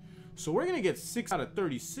 3. So we're going to get 6 out of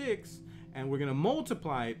 36, and we're going to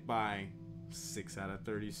multiply it by 6 out of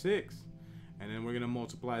 36. And then we're going to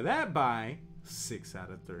multiply that by 6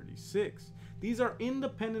 out of 36. These are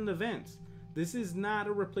independent events. This is not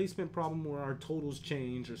a replacement problem where our totals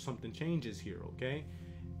change or something changes here, okay?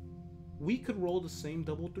 We could roll the same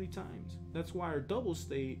double 3 times. That's why our double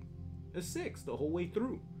stayed a 6 the whole way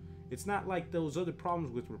through. It's not like those other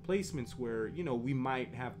problems with replacements where, you know, we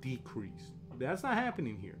might have decreased. That's not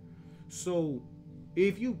happening here. So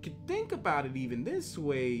if you could think about it even this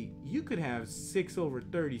way, you could have 6 over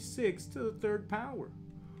 36 to the 3rd power.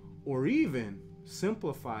 Or even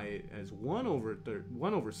simplify it as 1 over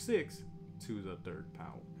 6 to the 3rd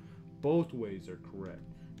power. Both ways are correct.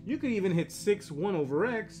 You could even hit 6 1 over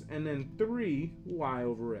x and then 3 y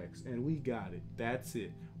over x, and we got it. That's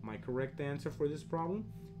it. My correct answer for this problem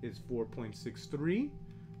is 4.63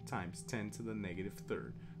 times 10 to the negative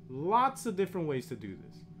 3rd. Lots of different ways to do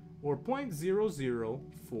this. Or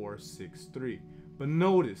 0.00463. But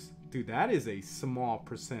notice, dude, that is a small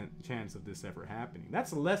percent chance of this ever happening.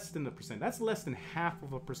 That's less than a percent. That's less than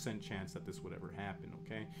 0.5% chance that this would ever happen,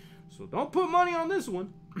 okay? So don't put money on this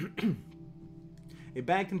one. A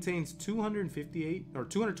bag contains 258 or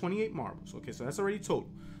 228 marbles. Okay, so that's already total.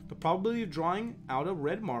 The probability of drawing out a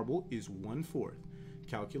red marble is 1/4.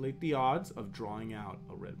 Calculate the odds of drawing out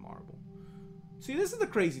a red marble. See, this is the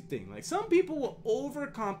crazy thing. Like, some people will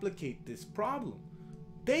overcomplicate this problem.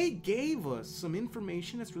 They gave us some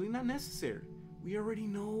information that's really not necessary. We already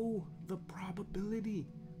know the probability.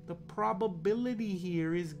 The probability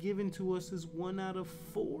here is given to us as 1 out of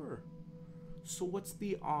 4. So what's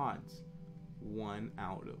the odds? 1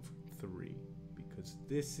 out of 3. Because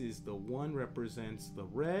this is the 1 represents the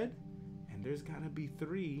red, and there's got to be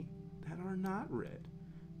 3 that are not red.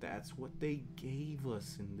 That's what they gave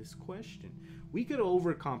us in this question. We could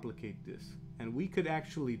overcomplicate this, and we could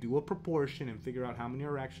actually do a proportion and figure out how many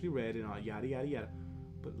are actually red and yada yada yada.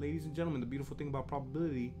 But ladies and gentlemen, the beautiful thing about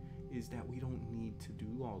probability is that we don't need to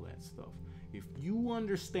do all that stuff. If you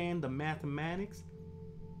understand the mathematics,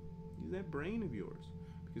 use that brain of yours,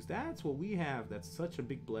 because that's what we have. That's such a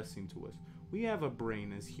big blessing to us. We have a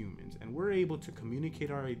brain as humans, and we're able to communicate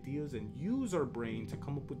our ideas and use our brain to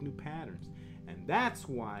come up with new patterns. And that's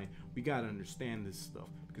why we got to understand this stuff,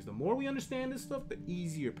 because the more we understand this stuff, the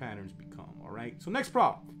easier patterns become. All right, so next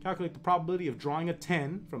problem. Calculate the probability of drawing a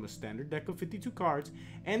 10 from a standard deck of 52 cards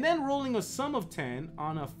and then rolling a sum of 10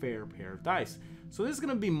 on a fair pair of dice. So this is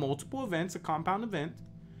going to be multiple events, a compound event,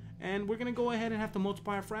 and we're going to go ahead and have to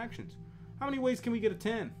multiply our fractions. How many ways can we get a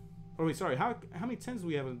 10? Oh wait, sorry, how many 10s do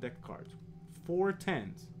we have in the deck of cards? 4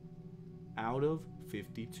 10s out of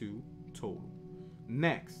 52 total.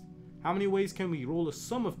 Next, how many ways can we roll a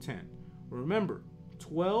sum of 10? Remember,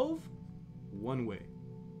 12, 1 way.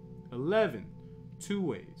 11, 2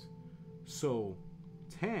 ways. So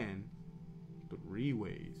 10, 3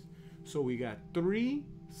 ways. So we got 3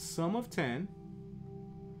 sum of 10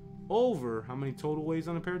 over how many total ways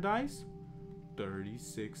on a pair of dice?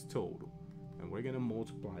 36 total. And we're going to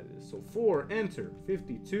multiply this. So 4, enter,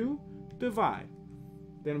 52, divide.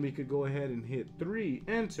 Then we could go ahead and hit 3,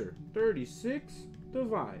 enter, 36,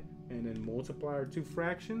 divide. And then multiply our two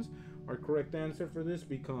fractions. Our correct answer for this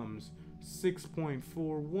becomes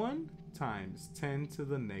 6.41 times 10 to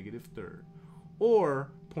the negative third,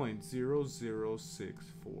 or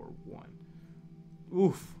 0.00641.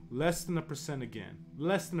 Oof, less than a percent again.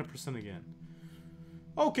 Less than a percent again.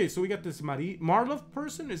 Okay, so we got this Marla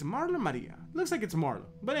person. Is Marla Maria? Looks like it's Marla.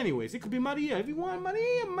 But anyways, it could be Maria if you want.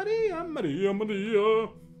 Maria.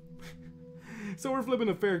 So we're flipping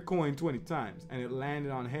a fair coin 20 times, and it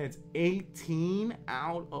landed on heads 18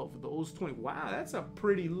 out of those 20. Wow, that's a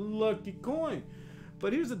pretty lucky coin.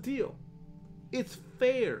 But here's the deal. It's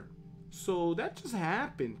fair. So that just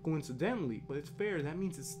happened coincidentally, but it's fair. That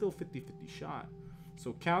means it's still 50-50 shot.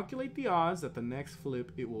 So calculate the odds that the next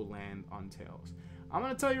flip it will land on tails. I'm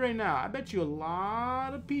going to tell you right now, I bet you a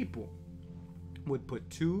lot of people would put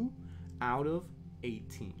 2 out of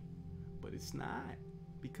 18. But it's not,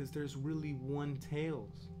 because there's really 1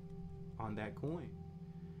 tails on that coin.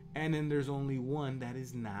 And then there's only 1 that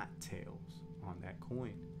is not tails on that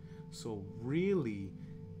coin. So really,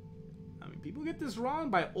 I mean, people get this wrong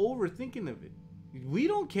by overthinking of it. We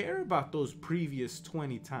don't care about those previous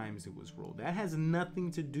 20 times it was rolled. That has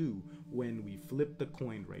nothing to do when we flip the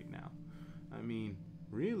coin right now. I mean,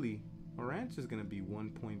 really, our answer is going to be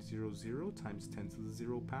 1.00 times 10 to the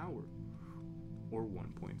 0 power, or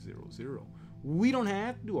 1.00. We don't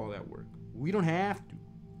have to do all that work. We don't have to,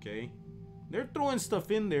 okay? They're throwing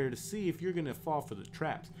stuff in there to see if you're going to fall for the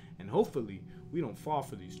traps. And hopefully, we don't fall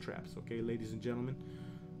for these traps, okay, ladies and gentlemen?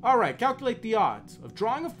 All right, calculate the odds of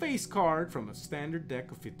drawing a face card from a standard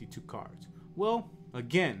deck of 52 cards. Well,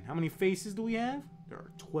 again, how many faces do we have? There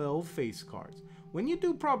are 12 face cards. When you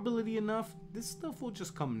do probability enough, this stuff will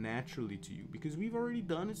just come naturally to you, because we've already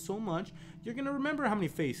done it so much. You're gonna remember how many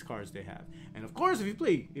face cards they have. And of course, if you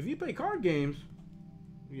play card games,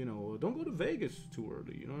 you know, don't go to Vegas too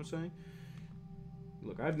early. You know what I'm saying?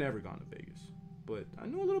 Look, I've never gone to Vegas, but I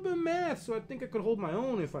know a little bit of math, so I think I could hold my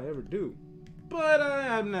own if I ever do. But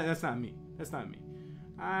that's not me. That's not me.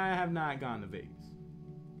 I have not gone to Vegas.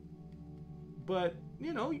 But,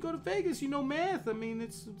 you know, you go to Vegas, you know math. I mean,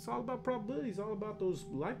 it's all about probabilities. It's all about those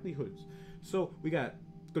likelihoods. So we got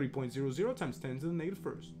 3.00 times 10 to the negative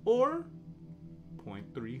first, or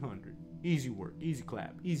 0.300. Easy work, easy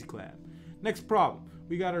clap, easy clap. Next problem.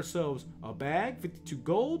 We got ourselves a bag, 52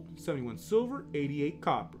 gold, 71 silver, 88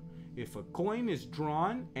 copper. If a coin is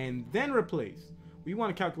drawn and then replaced, we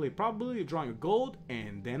want to calculate probability of drawing a gold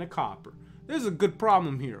and then a copper. There's a good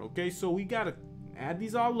problem here, okay? So we got to add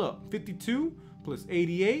these all up. 52 plus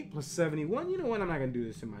 88 plus 71. You know what? I'm not going to do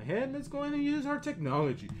this in my head. Let's go ahead and use our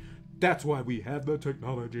technology. That's why we have the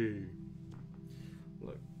technology.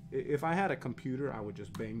 Look, If I had a computer, I would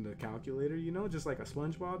just bang the calculator, you know, just like a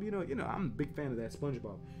SpongeBob. You know, I'm a big fan of that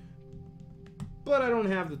SpongeBob. But I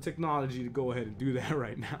don't have the technology to go ahead and do that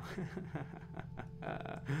right now.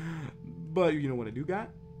 But you know what I do got?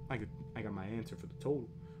 I got my answer for the total.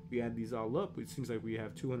 We add these all up. It seems like we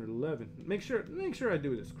have 211. Make sure I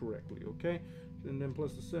do this correctly, okay? And then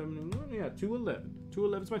plus the 7, yeah, 211.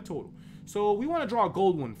 211 is my total. So we want to draw a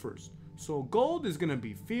gold one first. So gold is going to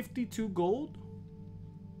be 52 gold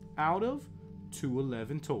out of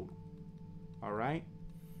 211 total. All right?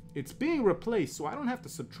 It's being replaced, so I don't have to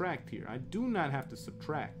subtract here. I do not have to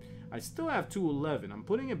subtract. I still have 211. I'm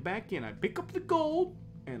putting it back in. I pick up the gold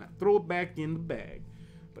and I throw it back in the bag.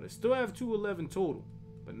 But I still have 211 total.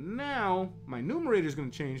 But now my numerator is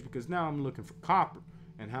going to change because now I'm looking for copper.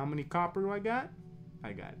 And how many copper do I got?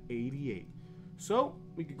 I got 88. So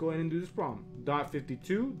we could go ahead and do this problem. Dot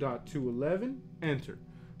 52, dot 211, enter.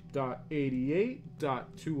 Dot 88,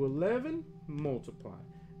 dot 211, multiply.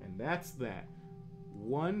 And that's that.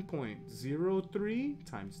 1.03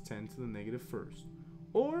 times 10 to the negative first.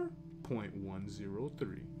 Or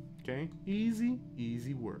 0.103. Okay? Easy,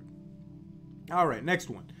 easy work. All right, next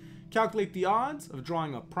one. Calculate the odds of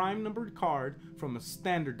drawing a prime numbered card from a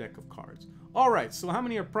standard deck of cards. All right, so how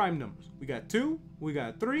many are prime numbers? We got 2, we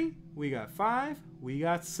got 3, we got 5, we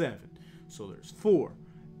got 7. So there's 4.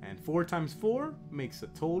 And 4 times 4 makes a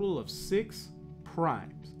total of 6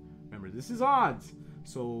 primes. Remember, this is odds.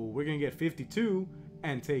 So we're going to get 52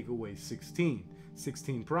 and take away 16.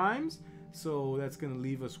 16 primes. So that's going to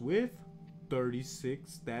leave us with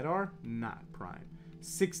 36 that are not prime.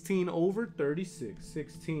 16 over 36.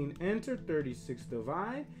 16 enter, 36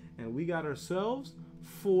 divide, and we got ourselves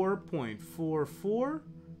 4.44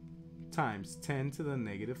 times 10 to the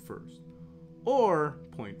negative first, or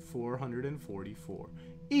 0.444.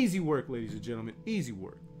 Easy work, ladies and gentlemen, easy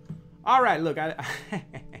work. All right, look, I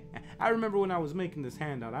remember when I was making this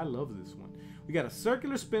handout. I love this one. We got a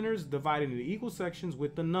circular spinners divided into equal sections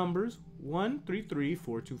with the numbers 1, 3, 3,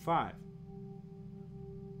 4, 2, 5.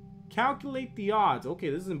 Calculate the odds. Okay,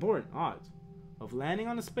 this is important. Odds of landing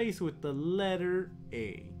on a space with the letter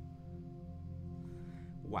A.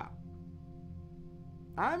 Wow.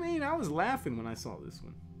 I mean, I was laughing when I saw this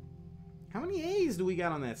one. How many A's do we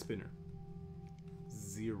got on that spinner?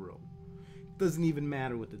 0. Doesn't even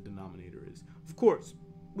matter what the denominator is. Of course,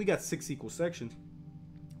 we got 6 equal sections,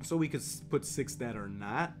 so we could put 6 that are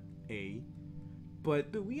not A.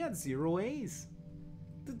 But we got 0 A's.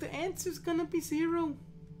 The answer's gonna be 0.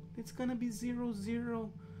 It's gonna be 0,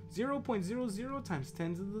 0. 0.00 times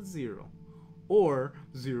 10 to the 0. Or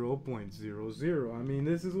 0.00. I mean,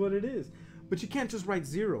 this is what it is. But you can't just write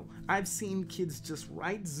 0. I've seen kids just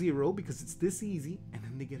write 0 because it's this easy, and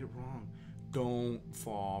then they get it wrong. Don't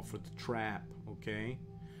fall for the trap, okay?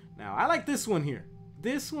 Now, I like this one here.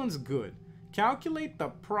 This one's good. Calculate the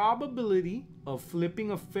probability of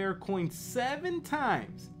flipping a fair coin 7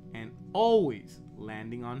 times and always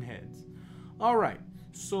landing on heads. All right,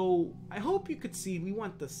 so I hope you could see we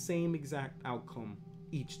want the same exact outcome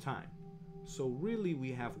each time. So really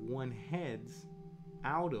we have 1 heads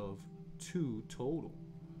out of 2 total.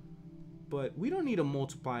 But we don't need to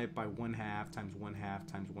multiply it by 1/2 times 1/2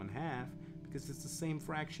 times 1/2 because it's the same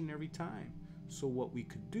fraction every time. So what we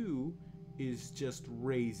could do is just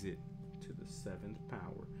raise it to the 7th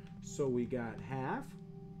power. So we got half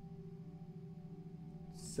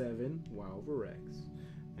 7y over x.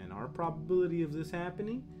 And our probability of this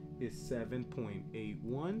happening is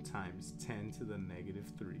 7.81 times 10 to the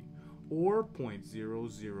negative 3. Or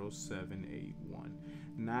 0.00781.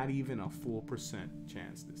 Not even a full %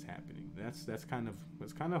 chance this happening. That's kind of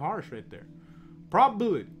harsh right there.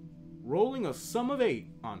 Probability. Rolling a sum of 8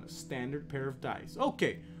 on a standard pair of dice.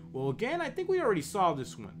 Okay, well again, I think we already saw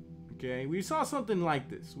this one. Okay, we saw something like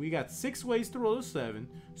this. We got 6 ways to roll a 7.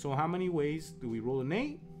 So how many ways do we roll an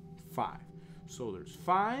 8? 5. So there's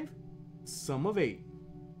 5, sum of 8.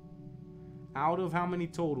 Out of how many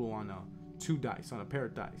total on a 2 dice, on a pair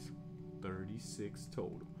of dice? 36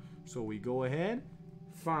 total. So we go ahead,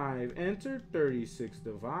 5 enter, 36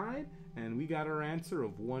 divide, and we got our answer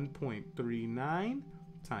of 1.39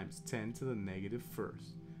 times 10 to the negative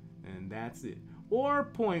first. And that's it.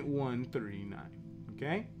 Or 0.139.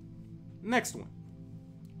 Okay? Next one.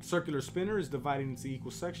 Circular spinner is divided into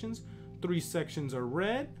equal sections. 3 sections are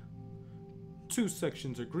red, 2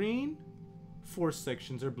 sections are green, 4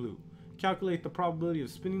 sections are blue. Calculate the probability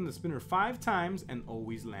of spinning the spinner 5 times and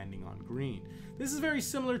always landing on green. This is very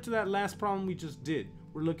similar to that last problem we just did.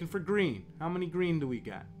 We're looking for green. How many green do we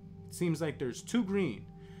got? It seems like there's 2 green.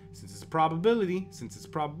 Since it's probability,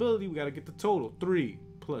 we got to get the total. 3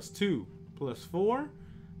 plus 2 plus 4.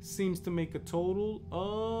 seems to make a total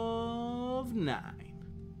of 9.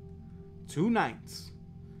 2 9s.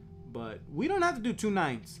 But we don't have to do 2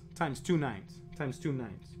 9s times 2 9s times 2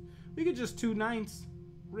 9s. We could just 2 9s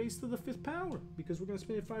raised to the 5th power, because we're going to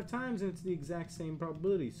spin it 5 times and it's the exact same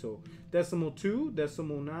probability. So decimal 2,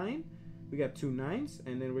 decimal 9, we got 2 9s,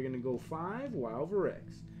 and then we're going to go 5 y over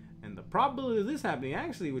x. And the probability of this happening,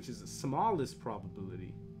 actually, which is the smallest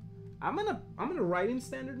probability, I'm gonna write in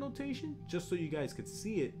standard notation just so you guys could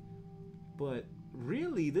see it. But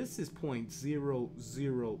really, this is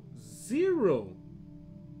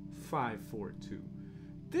 0.000542.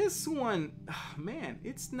 This one, man,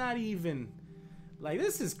 it's not even like,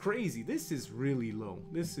 this is crazy. This is really low.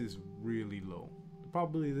 This is really low. The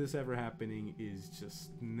probability of this ever happening is just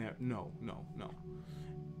no. No,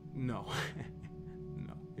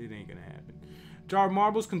 it ain't gonna happen. Jar of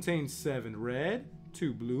marbles contains 7 red,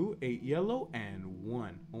 2 blue, 8 yellow, and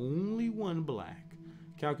 1. Only 1 black.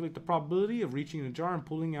 Calculate the probability of reaching the jar and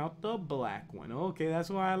pulling out the black one. Okay, that's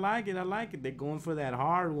why I like it. I like it. They're going for that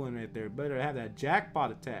hard one right there. Better have that jackpot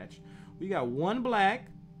attached. We got 1 black.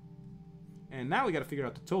 And now we got to figure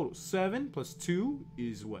out the total. 7 plus 2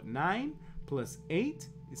 is what? 9. Plus 8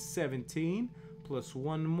 is 17. Plus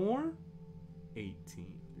 1 more,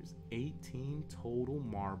 18. There's 18 total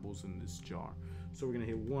marbles in this jar. So we're going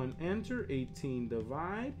to hit 1 enter, 18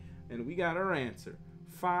 divide, and we got our answer.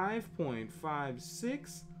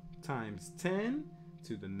 5.56 times 10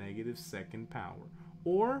 to the negative 2nd power,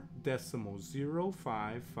 or decimal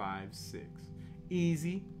 0556.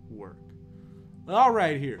 Easy work. All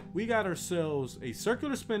right, here we got ourselves a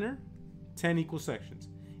circular spinner, 10 equal sections,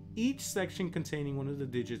 each section containing one of the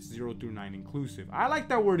digits 0 through 9 inclusive. I like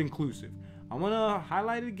that word inclusive. I'm gonna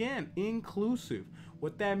highlight it again, inclusive.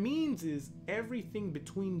 What that means is everything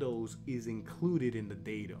between those is included in the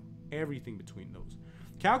data. Everything between those.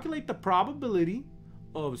 Calculate the probability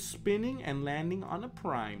of spinning and landing on a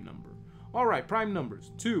prime number. All right, prime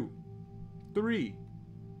numbers: 2, 3,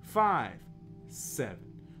 5, 7.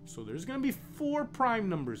 So there's going to be 4 prime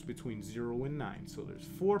numbers between 0 and 9. So there's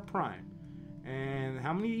 4 prime. And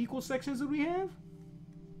how many equal sections do we have?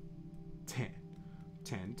 10.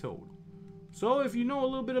 10 total. So if you know a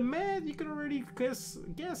little bit of math, you can already guess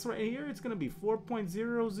right here. It's going to be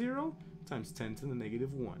 4.00 times 10 to the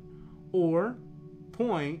negative 1, or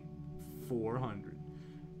 0.400.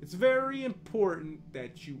 It's very important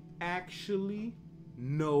that you actually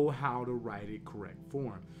know how to write it correct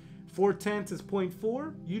form. 4/10 is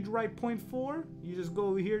 0.4. You'd write 0.4. You just go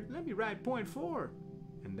over here. Let me write 0.4.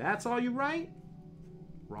 And that's all you write?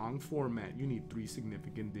 Wrong format. You need 3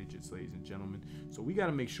 significant digits, ladies and gentlemen. So we got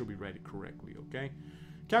to make sure we write it correctly, okay?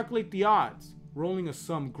 Calculate the odds. Rolling a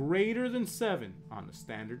sum greater than 7 on a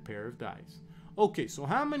standard pair of dice. Okay, so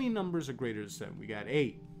how many numbers are greater than 7? We got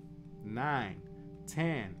 8, 9,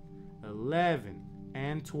 10, 11,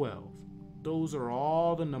 and 12. Those are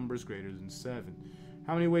all the numbers greater than 7.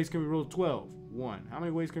 How many ways can we roll a 12? 1. How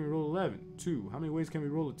many ways can we roll 11? 2. How many ways can we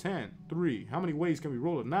roll a 10? 3. How many ways can we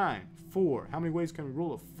roll a 9? 4. How many ways can we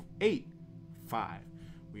roll a 8? 5.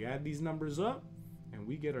 We add these numbers up and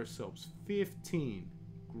we get ourselves 15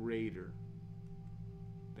 greater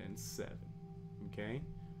than 7. Okay?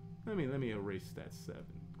 Let me erase that 7.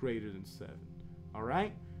 Greater than 7. All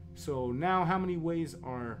right? So now how many ways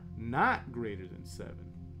are not greater than 7?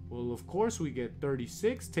 Well, of course, we get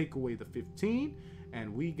 36, take away the 15,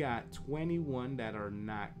 and we got 21 that are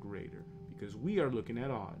not greater, because we are looking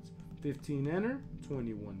at odds. 15 enter,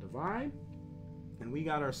 21 divide, and we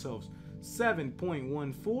got ourselves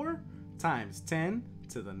 7.14 times 10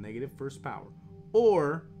 to the negative 1st power,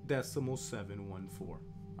 or decimal 714.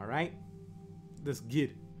 All right? Let's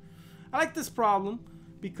get it. I like this problem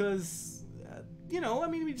because, we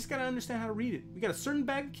just got to understand how to read it. We got a certain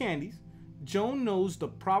bag of candies. Joan knows the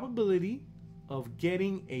probability of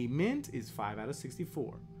getting a mint is 5 out of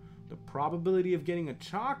 64. The probability of getting a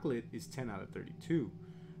chocolate is 10 out of 32.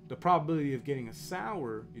 The probability of getting a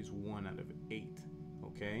sour is 1 out of 8.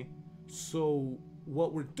 Okay? So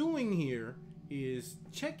what we're doing here is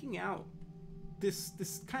checking out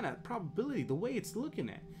this kind of probability, the way it's looking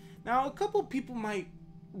at. Now, a couple people might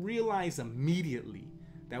realize immediately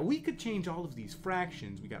that we could change all of these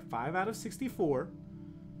fractions. We got 5 out of 64.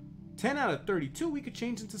 10 out of 32, we could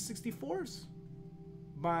change into 64s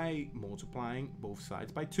by multiplying both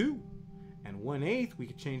sides by 2. And 1/8, we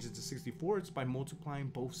could change into 64s by multiplying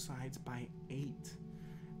both sides by 8.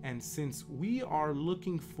 And since we are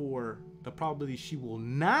looking for the probability she will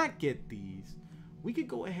not get these, we could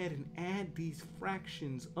go ahead and add these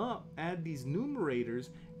fractions up, add these numerators,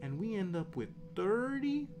 and we end up with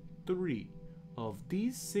 33 of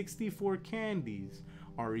these 64 candies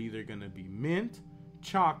are either going to be mint,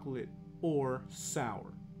 chocolate, or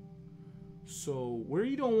sour. So where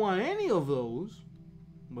you don't want any of those,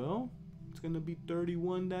 well, it's going to be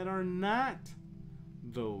 31 that are not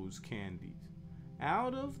those candies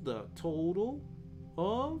out of the total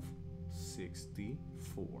of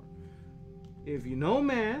 64. If you know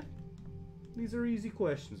math, these are easy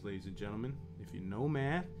questions, ladies and gentlemen. If you know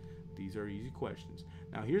math, these are easy questions.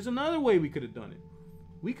 Now, here's another way we could have done it.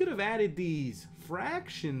 We could have added these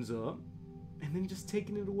fractions up and then just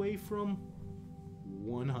taken it away from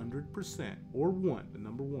 100%, or 1, the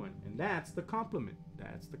number 1. And that's the complement.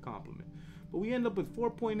 That's the complement. But we end up with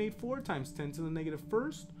 4.84 times 10 to the negative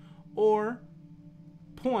first, or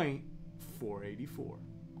 0.484.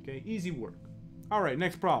 Okay, easy work. All right,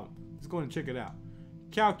 next problem. Let's go and check it out.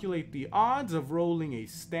 Calculate the odds of rolling a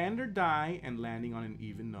standard die and landing on an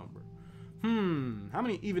even number. How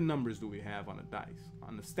many even numbers do we have on a dice?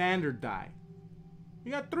 On the standard die, we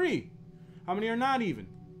got 3. How many are not even?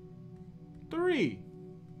 3.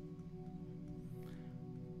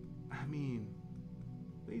 I mean,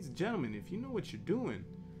 ladies and gentlemen, if you know what you're doing,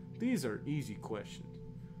 these are easy questions.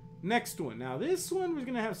 Next one. Now this one, we're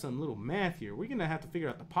going to have some little math here. We're going to have to figure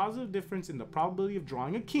out the positive difference in the probability of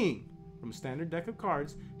drawing a king from a standard deck of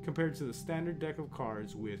cards compared to the standard deck of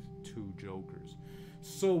cards with 2 jokers.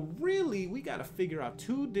 So really, we got to figure out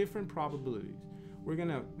 2 different probabilities. We're going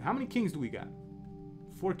to, how many kings do we got?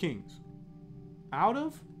 4 kings. Out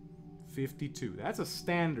of 52. That's a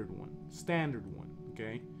standard one. Standard one,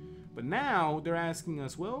 okay? But now they're asking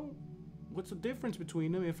us, well, what's the difference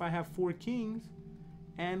between them if I have 4 kings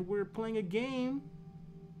and we're playing a game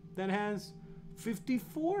that has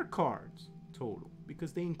 54 cards total,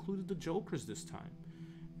 because they included the jokers this time.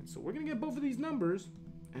 And so we're going to get both of these numbers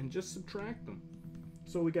and just subtract them.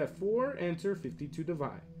 So we got 4 enter 52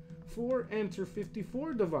 divide. 4 enter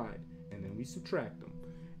 54 divide. And then we subtract them.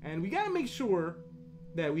 And we got to make sure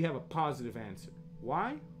that we have a positive answer.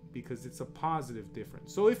 Why? Because it's a positive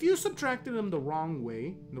difference. So if you subtracted them the wrong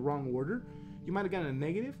way, in the wrong order, you might have gotten a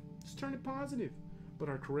negative. Just turn it positive. But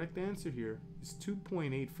our correct answer here is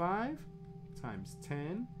 2.85 times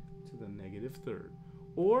 10 to the negative third,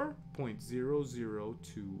 or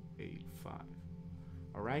 0.00285.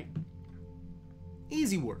 All right?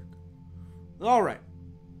 Easy work. All right.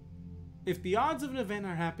 If the odds of an event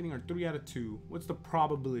are happening are 3 out of 2, what's the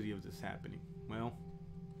probability of this happening? Well,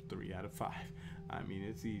 3 out of 5. I mean,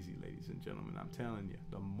 it's easy, ladies and gentlemen. I'm telling you,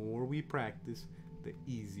 the more we practice, the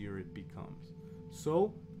easier it becomes.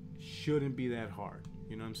 So, shouldn't be that hard.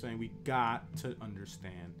 You know what I'm saying? We got to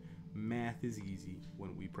understand math is easy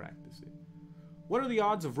when we practice it. What are the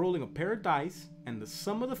odds of rolling a pair of dice and the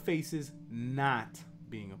sum of the faces not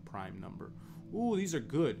being a prime number? Ooh, these are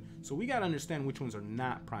good. So we got to understand which ones are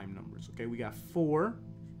not prime numbers. Okay, we got 4.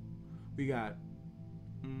 We got,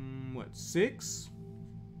 6,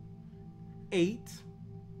 8,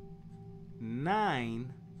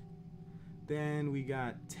 9. Then we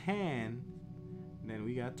got 10. And then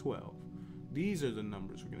we got 12. These are the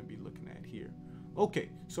numbers we're going to be looking at here. Okay,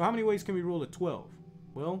 so how many ways can we roll a 12?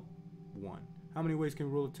 Well, 1. How many ways can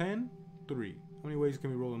we roll a 10? 3. How many ways can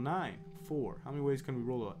we roll a 9? 4. How many ways can we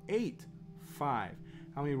roll a 8? 5.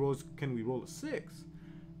 How many rows can we roll a 6?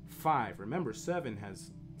 5. Remember, 7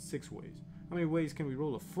 has 6 ways. How many ways can we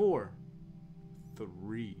roll a 4?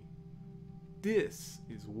 3. This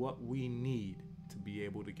is what we need to be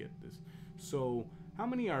able to get this. So, how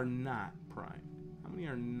many are not prime? How many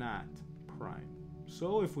are not prime?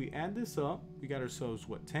 So, if we add this up, we got ourselves,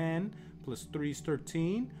 what, 10 plus 3 is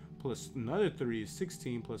 13, plus another 3 is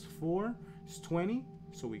 16, plus 4 is 20.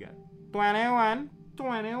 So, we got 21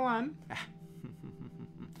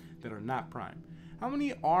 that are not prime. How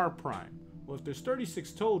many are prime? Well, if there's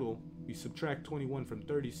 36 total, we subtract 21 from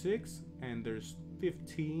 36, and there's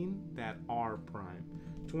 15 that are prime.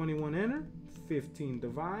 21 enter, 15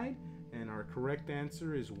 divide, and our correct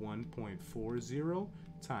answer is 1.40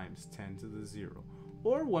 times 10 to the 0,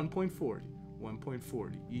 or 1.40.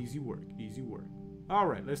 1.40. Easy work, easy work. All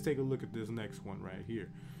right, let's take a look at this next one right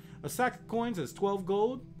here. A sack of coins has 12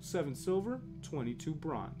 gold, 7 silver, 22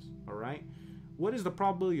 bronze. All right. What is the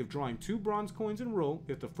probability of drawing 2 bronze coins in a row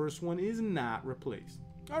if the first one is not replaced?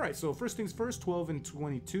 All right, so first things first, 12 and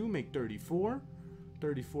 22 make 34.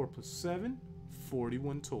 34 plus 7,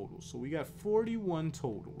 41 total. So we got 41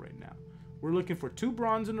 total right now. We're looking for 2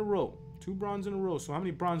 bronze in a row. 2 bronze in a row. So how many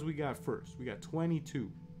bronze we got first? We got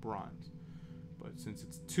 22 bronze. But since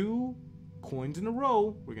it's 2 coins in a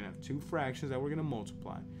row, we're going to have 2 fractions that we're going to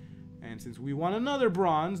multiply. And since we want another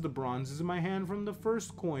bronze, the bronze is in my hand from the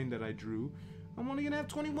first coin that I drew, I'm only going to have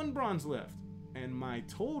 21 bronze left. And my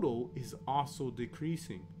total is also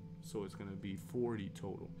decreasing. So it's going to be 40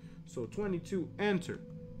 total. So 22, enter.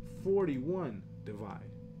 41, divide.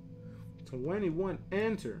 21,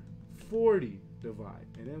 enter. 40, divide.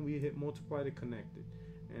 And then we hit multiply to connect it.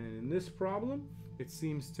 And in this problem, it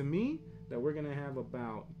seems to me that we're going to have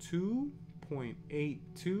about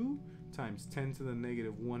 2.82 times 10 to the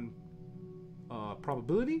negative 1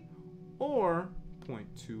 probability, or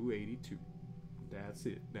 0.282. That's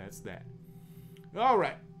it. That's that. All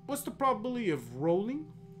right. What's the probability of rolling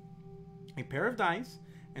a pair of dice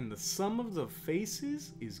and the sum of the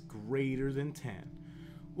faces is greater than 10?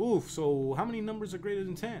 Oof. So how many numbers are greater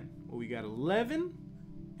than 10? Well, we got 11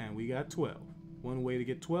 and we got 12. One way to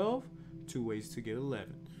get 12, two ways to get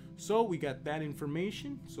 11. So we got that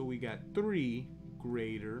information. So we got 3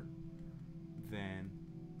 greater than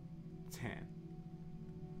 10.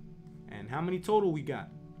 And how many total we got?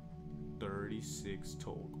 36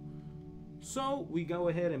 total. So we go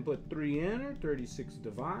ahead and put 3 enter, 36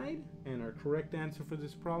 divide, and our correct answer for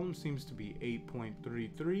this problem seems to be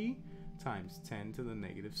 8.33 times 10 to the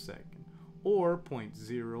negative second, or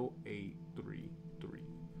 0.0833.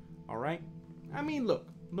 All right? I mean, look,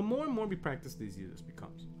 the more and more we practice, the easier this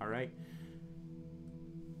becomes. All right?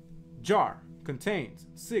 Jar contains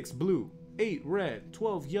 6 blue, 8 red,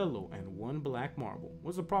 12 yellow, and 1 black marble.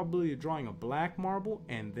 What's the probability of drawing a black marble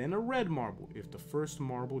and then a red marble if the first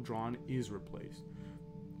marble drawn is replaced?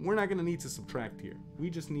 We're not going to need to subtract here. We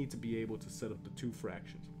just need to be able to set up the 2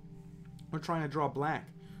 fractions. We're trying to draw black,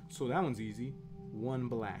 so that one's easy. 1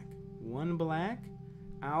 black. 1 black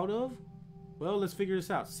out of, well, let's figure this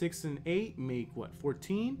out. 6 and 8 make what?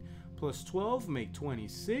 14. Plus 12 make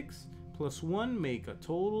 26. Plus 1 make a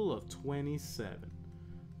total of 27.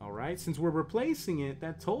 All right, since we're replacing it,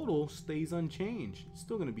 that total stays unchanged. It's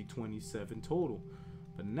still going to be 27 total.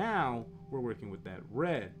 But now we're working with that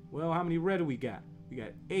red. Well, how many red do we got? We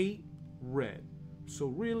got 8 red. So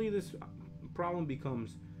really this problem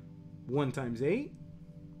becomes 1 times 8.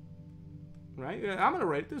 Right? I'm going to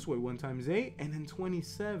write it this way. 1 times 8 and then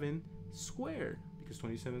 27 squared. Because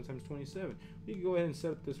 27 times 27. We can go ahead and set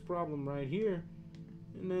up this problem right here.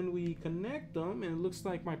 And then we connect them, and it looks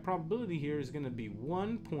like my probability here is going to be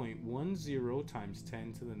 1.10 times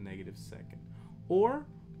 10 to the negative second, or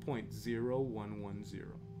 0.0110.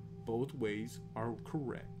 Both ways are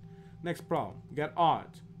correct. Next problem, we got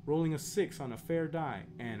odds. Rolling a 6 on a fair die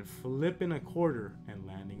and flipping a quarter and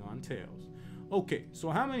landing on tails. Okay, so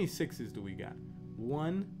how many 6s do we got?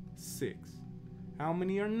 1 6. How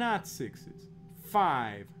many are not 6s?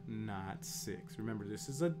 5, not 6. Remember, this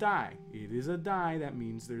is a die. It is a die. That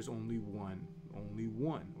means there's only one. Only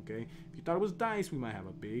one, okay? If you thought it was dice, we might have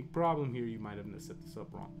a big problem here. You might have set this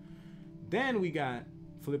up wrong. Then we got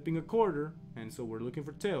flipping a quarter, and so we're looking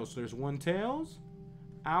for tails. So there's 1 tails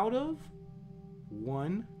out of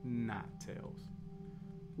 1 not tails.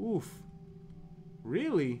 Oof.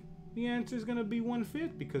 Really? The answer is going to be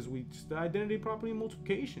 1/5 because we just the identity property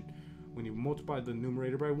multiplication. When you multiply the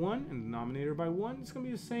numerator by 1 and the denominator by 1, it's going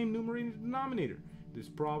to be the same numerator and denominator. This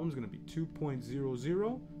problem is going to be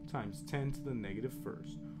 2.00 times 10 to the negative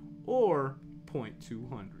first, or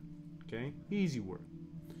 0.200. Okay, easy work.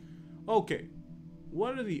 Okay,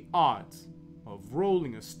 what are the odds of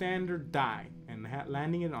rolling a standard die and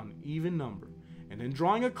landing it on an even number, and then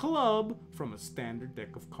drawing a club from a standard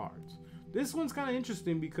deck of cards? This one's kind of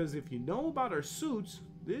interesting because if you know about our suits,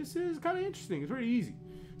 this is kind of interesting. It's pretty easy.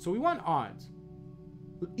 So we want odds,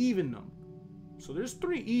 even number. So there's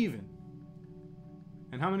 3 even.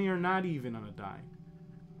 And how many are not even on a die?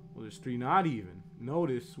 Well, there's 3 not even.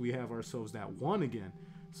 Notice we have ourselves that 1 again.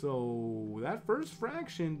 So that first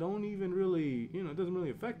fraction don't even really, it doesn't really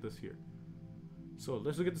affect us here. So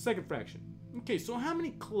let's look at the second fraction. Okay, so how many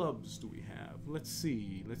clubs do we have? Let's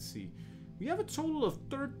see. We have a total of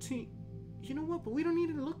 13. You know what? But we don't need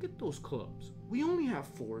to look at those clubs. We only have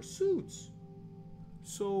 4 suits.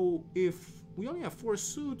 So if we only have 4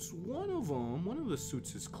 suits, one of the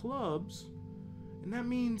suits is clubs, and that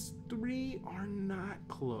means 3 are not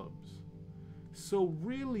clubs. So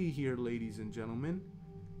really here, ladies and gentlemen,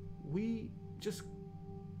 we just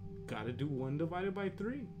gotta do 1 divided by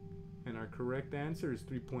 3. And our correct answer is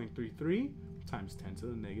 3.33 times 10 to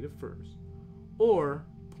the negative first, or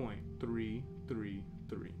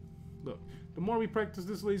 0.333. Look, the more we practice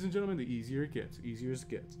this, ladies and gentlemen, the easier it gets.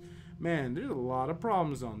 Man, there's a lot of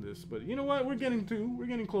problems on this, but you know what? We're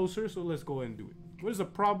getting closer, so let's go ahead and do it. What is the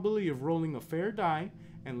probability of rolling a fair die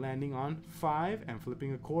and landing on 5 and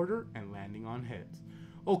flipping a quarter and landing on heads?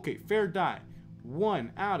 Okay, fair die.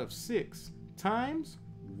 1 out of 6 times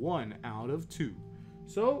 1 out of 2.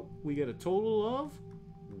 So we get a total of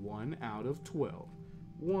 1 out of 12.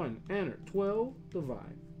 1, enter, 12,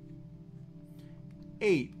 divide.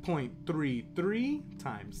 8.33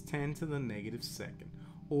 times 10 to the negative second,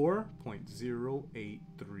 or 0.0833.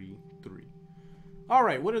 All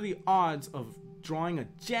right, what are the odds of drawing a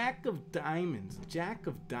jack of diamonds? Jack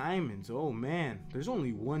of diamonds, oh man, there's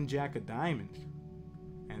only one jack of diamonds.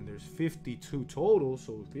 And there's 52 total,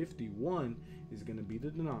 so 51 is going to be the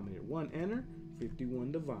denominator. 1 enter,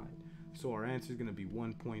 51 divide. So our answer is going to be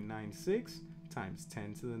 1.96 times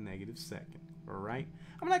 10 to the negative second. All right?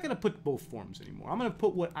 I'm not going to put both forms anymore. I'm going to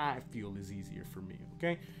put what I feel is easier for me,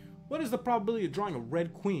 okay? What is the probability of drawing a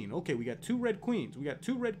red queen? Okay, we got 2 red queens. We got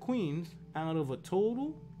 2 red queens out of a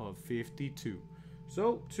total of 52.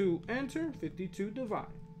 So 2 enter, 52 divide.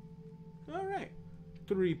 All right.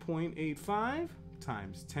 3.85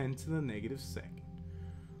 times 10 to the negative second.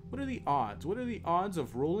 What are the odds? What are the odds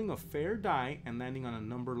of rolling a fair die and landing on a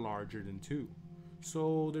number larger than 2?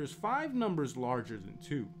 So there's 5 numbers larger than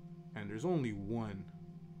 2, and there's only 1,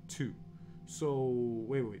 2. So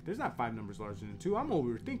wait, there's not 5 numbers larger than 2. I'm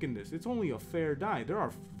overthinking this. It's only a fair die. There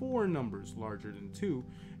are 4 numbers larger than 2,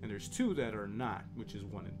 and there's 2 that are not, which is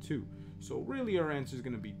 1 and 2. So really our answer is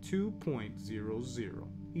going to be 2.00.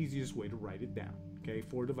 Easiest way to write it down. Okay,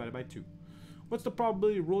 4 divided by 2. What's the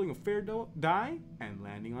probability of rolling a fair die and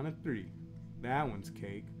landing on a 3? That one's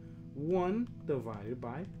cake. 1 divided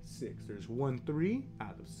by 6. There's 1 3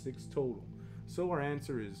 out of 6 total. So our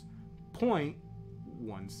answer is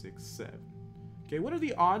 0.167. Okay, what are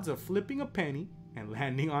the odds of flipping a penny and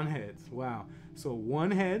landing on heads? Wow. So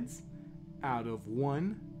 1 heads out of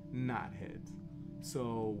 1 not heads.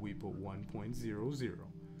 So we put 1.00.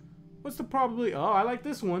 What's the probability? Oh, I like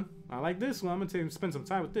this one. I'm going to spend some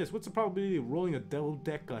time with this. What's the probability of rolling a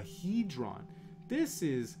dodecahedron? This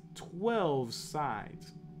is 12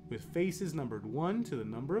 sides with faces numbered 1 to the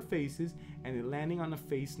number of faces, and it landing on a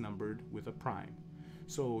face numbered with a prime.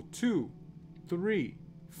 So 2, 3,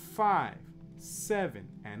 5, 7,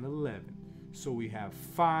 and 11. So we have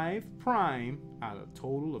 5 prime out of a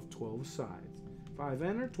total of 12 sides. 5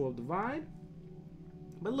 enter, 12 divide.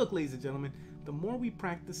 But look, ladies and gentlemen, the more we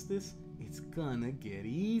practice this, it's gonna get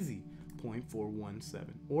easy.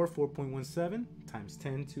 0.417 or 4.17 times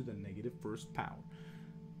 10 to the negative first power.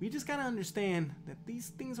 We just gotta understand that these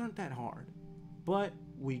things aren't that hard, but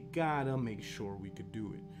we gotta make sure we could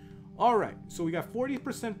do it. All right, so we got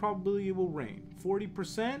 40% probability it will rain.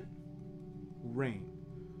 40% rain.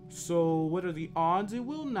 So what are the odds it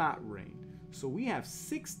will not rain? So we have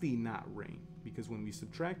 60 not rain, because when we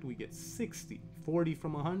subtract, we get 60. 40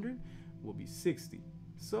 from 100 will be 60.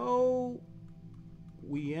 So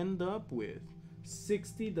we end up with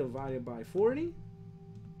 60 divided by 40,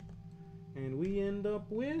 and we end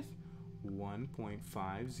up with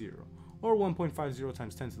 1.50, or 1.50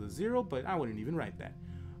 times 10 to the 0, but I wouldn't even write that.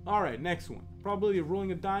 All right, next one. Probability of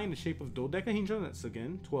rolling a die in the shape of dodecahedron, that's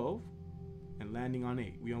again 12, and landing on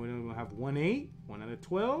 8. We only have 1 8, 1 out of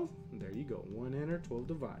 12, and there you go. 1 enter, 12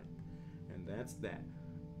 divide, and that's that.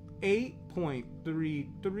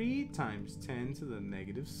 8.33 times 10 to the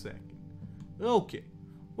negative second. Okay,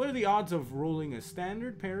 what are the odds of rolling a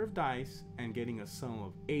standard pair of dice and getting a sum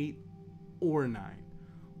of 8 or 9?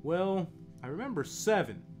 Well, I remember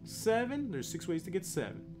 7. 7, there's 6 ways to get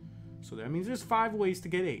 7. So that means there's 5 ways to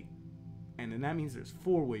get 8. And then that means there's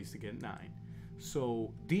 4 ways to get 9.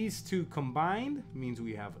 So these two combined means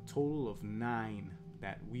we have a total of 9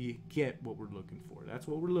 that we get what we're looking for. That's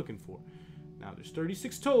what we're looking for. Now there's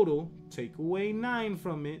 36 total. Take away 9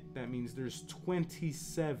 from it. That means there's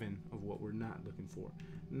 27 of what we're not looking for.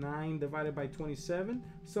 9 divided by 27.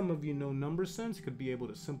 Some of you know number sense, could be able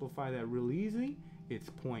to simplify that real easy. It's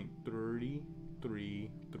 0.333.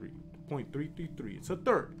 0.333. It's a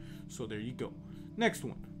third. So there you go. Next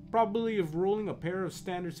one. Probability of rolling a pair of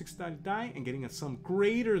standard 6-sided die and getting a sum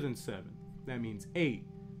greater than 7. That means 8,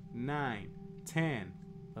 9, 10,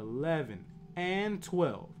 11, and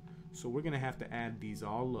 12. So we're going to have to add these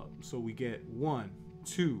all up. So we get 1,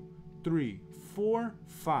 2, 3, 4,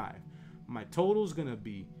 5. My total is going to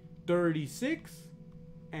be 36.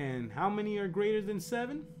 And how many are greater than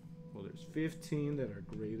 7? Well, there's 15 that are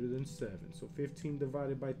greater than 7. So 15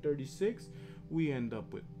 divided by 36, we end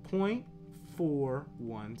up with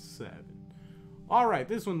 0.417. All right,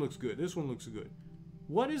 this one looks good. This one looks good.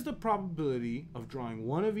 What is the probability of drawing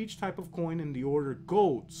one of each type of coin in the order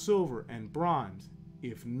gold, silver, and bronze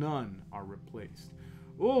if none are replaced?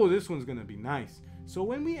 Oh, this one's going to be nice. So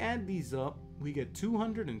when we add these up, we get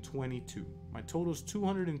 222. My total is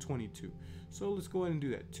 222. So let's go ahead and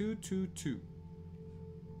do that. 222.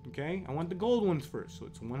 Okay, I want the gold ones first, so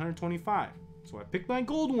it's 125. So I picked my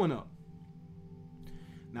gold one up.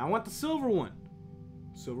 Now I want the silver one.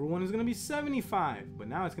 Silver one is going to be 75, but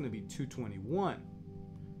now it's going to be 221.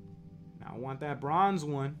 Now I want that bronze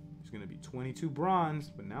one. It's going to be 22 bronze,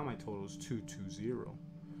 but now my total is 220.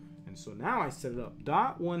 And so now I set it up.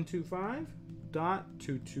 Dot 125, dot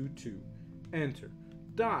 222. Enter.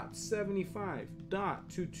 Dot 75, dot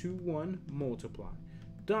 221, multiply.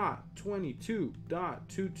 Dot 22, dot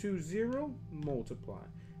 220, multiply.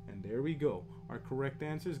 And there we go. Our correct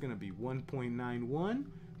answer is going to be 1.91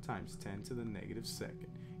 times 10 to the negative second.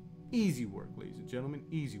 Easy work, ladies and gentlemen,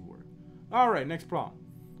 easy work. All right, next problem.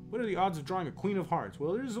 What are the odds of drawing a queen of hearts?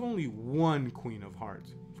 Well, there's only one queen of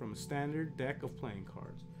hearts from a standard deck of playing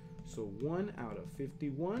cards. So 1 out of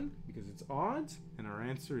 51 because it's odds, and our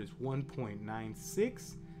answer is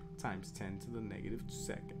 1.96 times 10 to the negative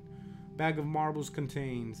second. Bag of marbles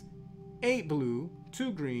contains 8 blue,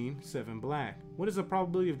 2 green, 7 black. What is the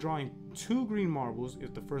probability of drawing 2 green marbles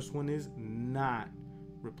if the first one is not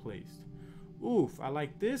replaced? Oof, I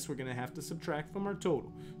like this. We're going to have to subtract from our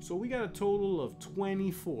total. So we got a total of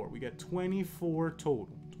 24. We got 24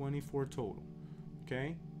 total. 24 total.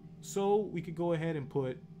 Okay? So we could go ahead and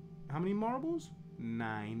put, how many marbles?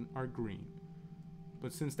 9 are green.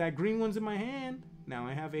 But since that green one's in my hand, now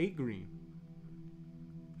I have 8 green.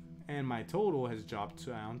 And my total has dropped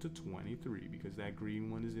down to 23 because that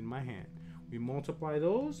green one is in my hand. We multiply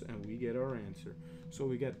those and we get our answer. So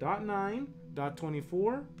we get dot 9, dot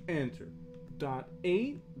 24, enter. Dot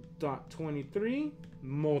 8, dot 23,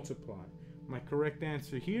 multiply. My correct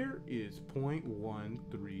answer here is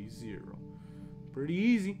 0.130. Pretty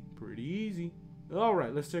easy, pretty easy. All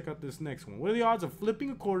right, let's check out this next one. What are the odds of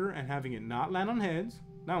flipping a quarter and having it not land on heads?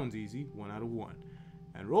 That one's easy, 1 out of 1.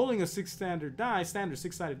 And rolling a standard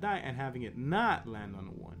 6-sided die, and having it not land on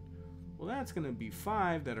a 1. Well, that's going to be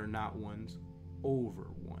 5 that are not 1s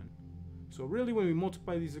over 1. So really, when we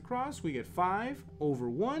multiply these across, we get 5 over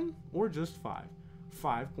 1, or just 5.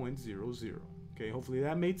 5.00. Okay, hopefully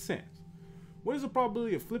that made sense. What is the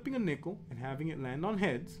probability of flipping a nickel and having it land on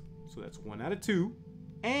heads? So that's 1 out of 2.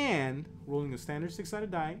 And rolling a standard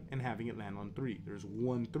 6-sided die and having it land on 3. There's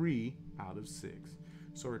 1 3 out of 6.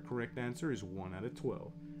 So our correct answer is 1 out of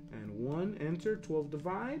 12. And 1, enter, 12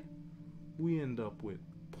 divide, we end up with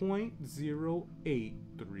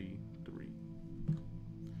 0.0833.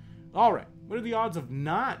 All right, what are the odds of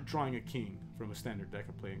not drawing a king from a standard deck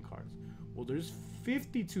of playing cards? Well, there's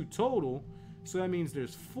 52 total, so that means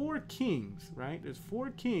there's 4 kings, right? There's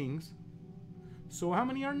 4 kings. So how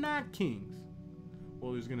many are not kings?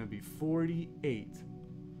 Well, there's going to be 48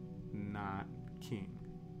 not king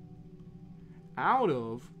out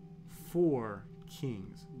of 4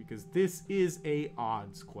 kings, because this is a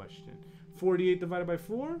odds question. 48 divided by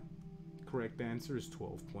 4, correct answer is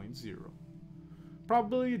 12.0.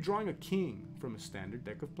 Probability of drawing a king from a standard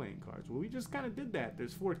deck of playing cards. Well, we just kind of did that.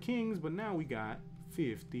 There's 4 kings, but now we got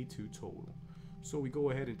 52 total. So we go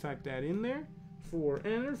ahead and type that in there. 4,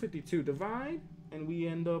 enter, 52 divide, and we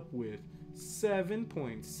end up with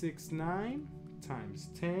 7.69 times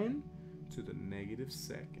 10 to the negative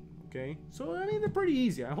second. Okay, so I mean, they're pretty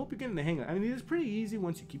easy. I hope you're getting the hang of it. I mean, it's pretty easy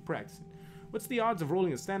once you keep practicing. What's the odds of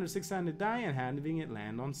rolling a standard 6-sided die and having it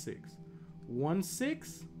land on 6? 1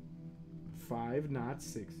 6, 5 not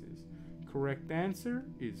 6s. Correct answer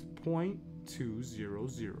is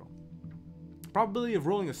 0.200. Probability of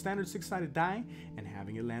rolling a standard 6-sided die and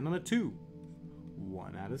having it land on a 2.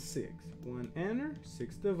 1 out of 6. 1 enter,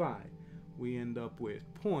 6 divide. We end up with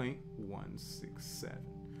 0.167.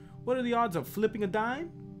 What are the odds of flipping a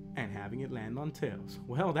dime and having it land on tails?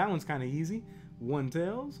 Well, that one's kind of easy. 1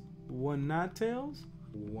 tails, 1 not tails,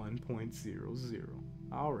 1.00.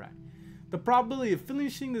 All right. The probability of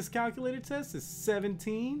finishing this calculator test is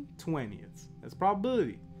 17/20. That's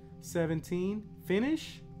probability. 17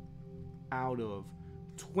 finish out of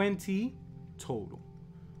 20 total.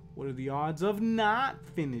 What are the odds of not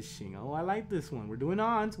finishing? Oh, I like this one. We're doing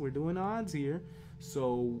odds. We're doing odds here.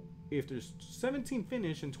 So if there's 17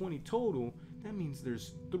 finish and 20 total, that means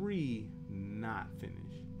there's 3 not finish.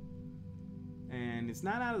 And it's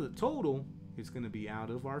not out of the total. It's going to be out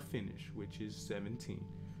of our finish, which is 17.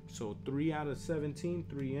 So 3 out of 17,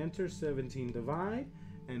 3 enter, 17 divide,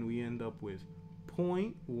 and we end up with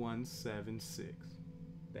 0.176.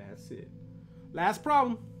 That's it. Last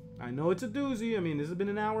problem. I know it's a doozy. I mean, this has been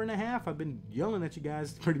an hour and a half. I've been yelling at you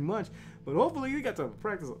guys pretty much, but hopefully you got to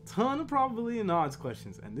practice a ton of probability and odds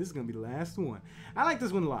questions, and this is going to be the last one. I like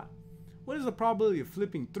this one a lot. What is the probability of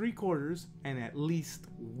flipping 3 quarters and at least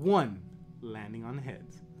 1 landing on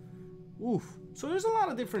heads? Oof. So there's a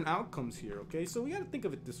lot of different outcomes here, okay? So we got to think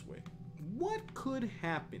of it this way. What could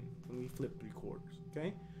happen when we flip 3 quarters,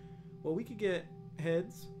 okay? Well, we could get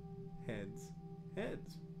heads, heads,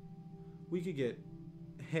 heads. We could get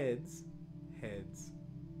heads, heads,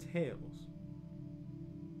 tails.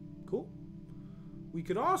 Cool? We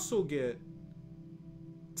could also get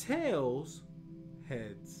tails,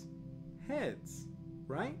 heads, heads,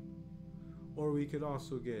 right? Or we could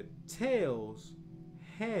also get tails,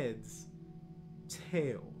 heads,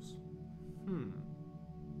 tails.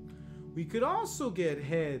 We could also get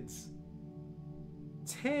heads,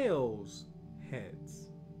 tails, heads.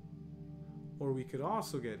 Or we could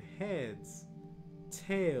also get heads,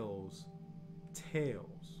 tails,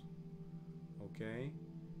 tails. Okay?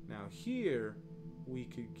 Now here we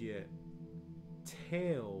could get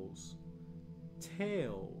tails,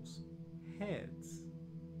 tails, heads.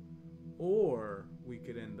 Or we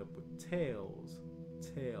could end up with tails,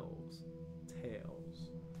 tails,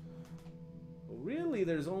 tails. But really,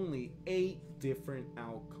 there's only 8 different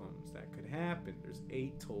outcomes that could happen. There's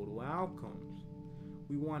 8 total outcomes.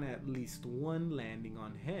 We want at least one landing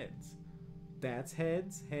on heads. That's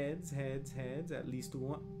heads, heads, heads, heads. At least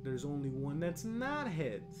one. There's only one that's not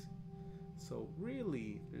heads. So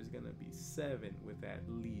really, there's gonna be 7 with at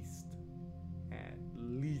least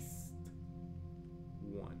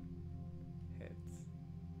one heads.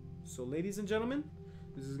 So ladies and gentlemen,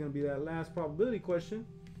 this is gonna be that last probability question.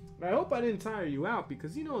 I hope I didn't tire you out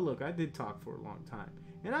because, you know, look, I did talk for a long time.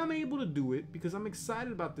 And I'm able to do it because I'm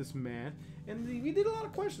excited about this math. And we did a lot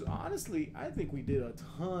of questions. Honestly, I think we did a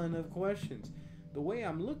ton of questions. The way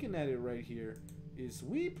I'm looking at it right here is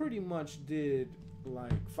we pretty much did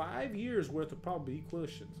like 5 years worth of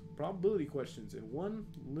probability questions in one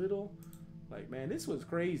little, like, man, this was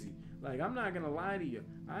crazy. Like, I'm not gonna lie to you,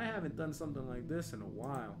 I haven't done something like this in a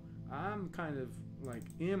while. I'm kind of like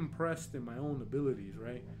impressed in my own abilities,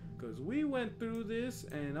 right? Because we went through this,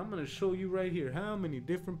 and I'm gonna show you right here how many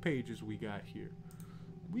different pages we got here.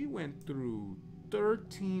 We went through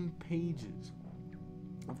 13 pages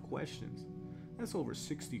of questions. That's over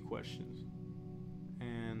 60 questions.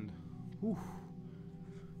 And whew.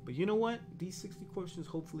 But you know what? These 60 questions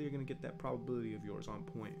hopefully are gonna get that probability of yours on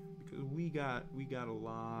point, because we got a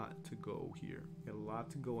lot to go here. We got a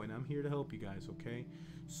lot to go, and I'm here to help you guys. Okay,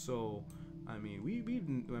 so I mean,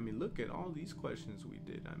 look at all these questions we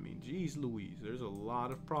did. I mean, geez Louise, there's a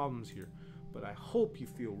lot of problems here. But I hope you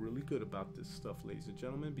feel really good about this stuff, ladies and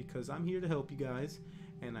gentlemen, because I'm here to help you guys.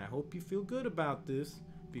 And I hope you feel good about this,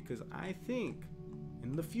 because I think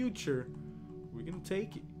in the future, we're going to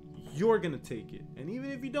take it. You're going to take it. And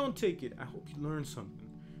even if you don't take it, I hope you learn something.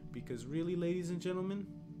 Because really, ladies and gentlemen,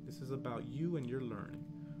 this is about you and your learning.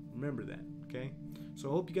 Remember that, okay? So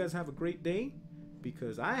I hope you guys have a great day,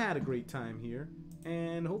 because I had a great time here,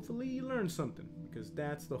 and hopefully you learned something, because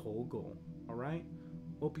that's the whole goal. All right,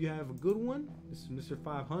 hope you have a good one. This is Mr.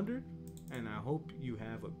 500, and I hope you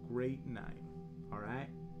have a great night. All right.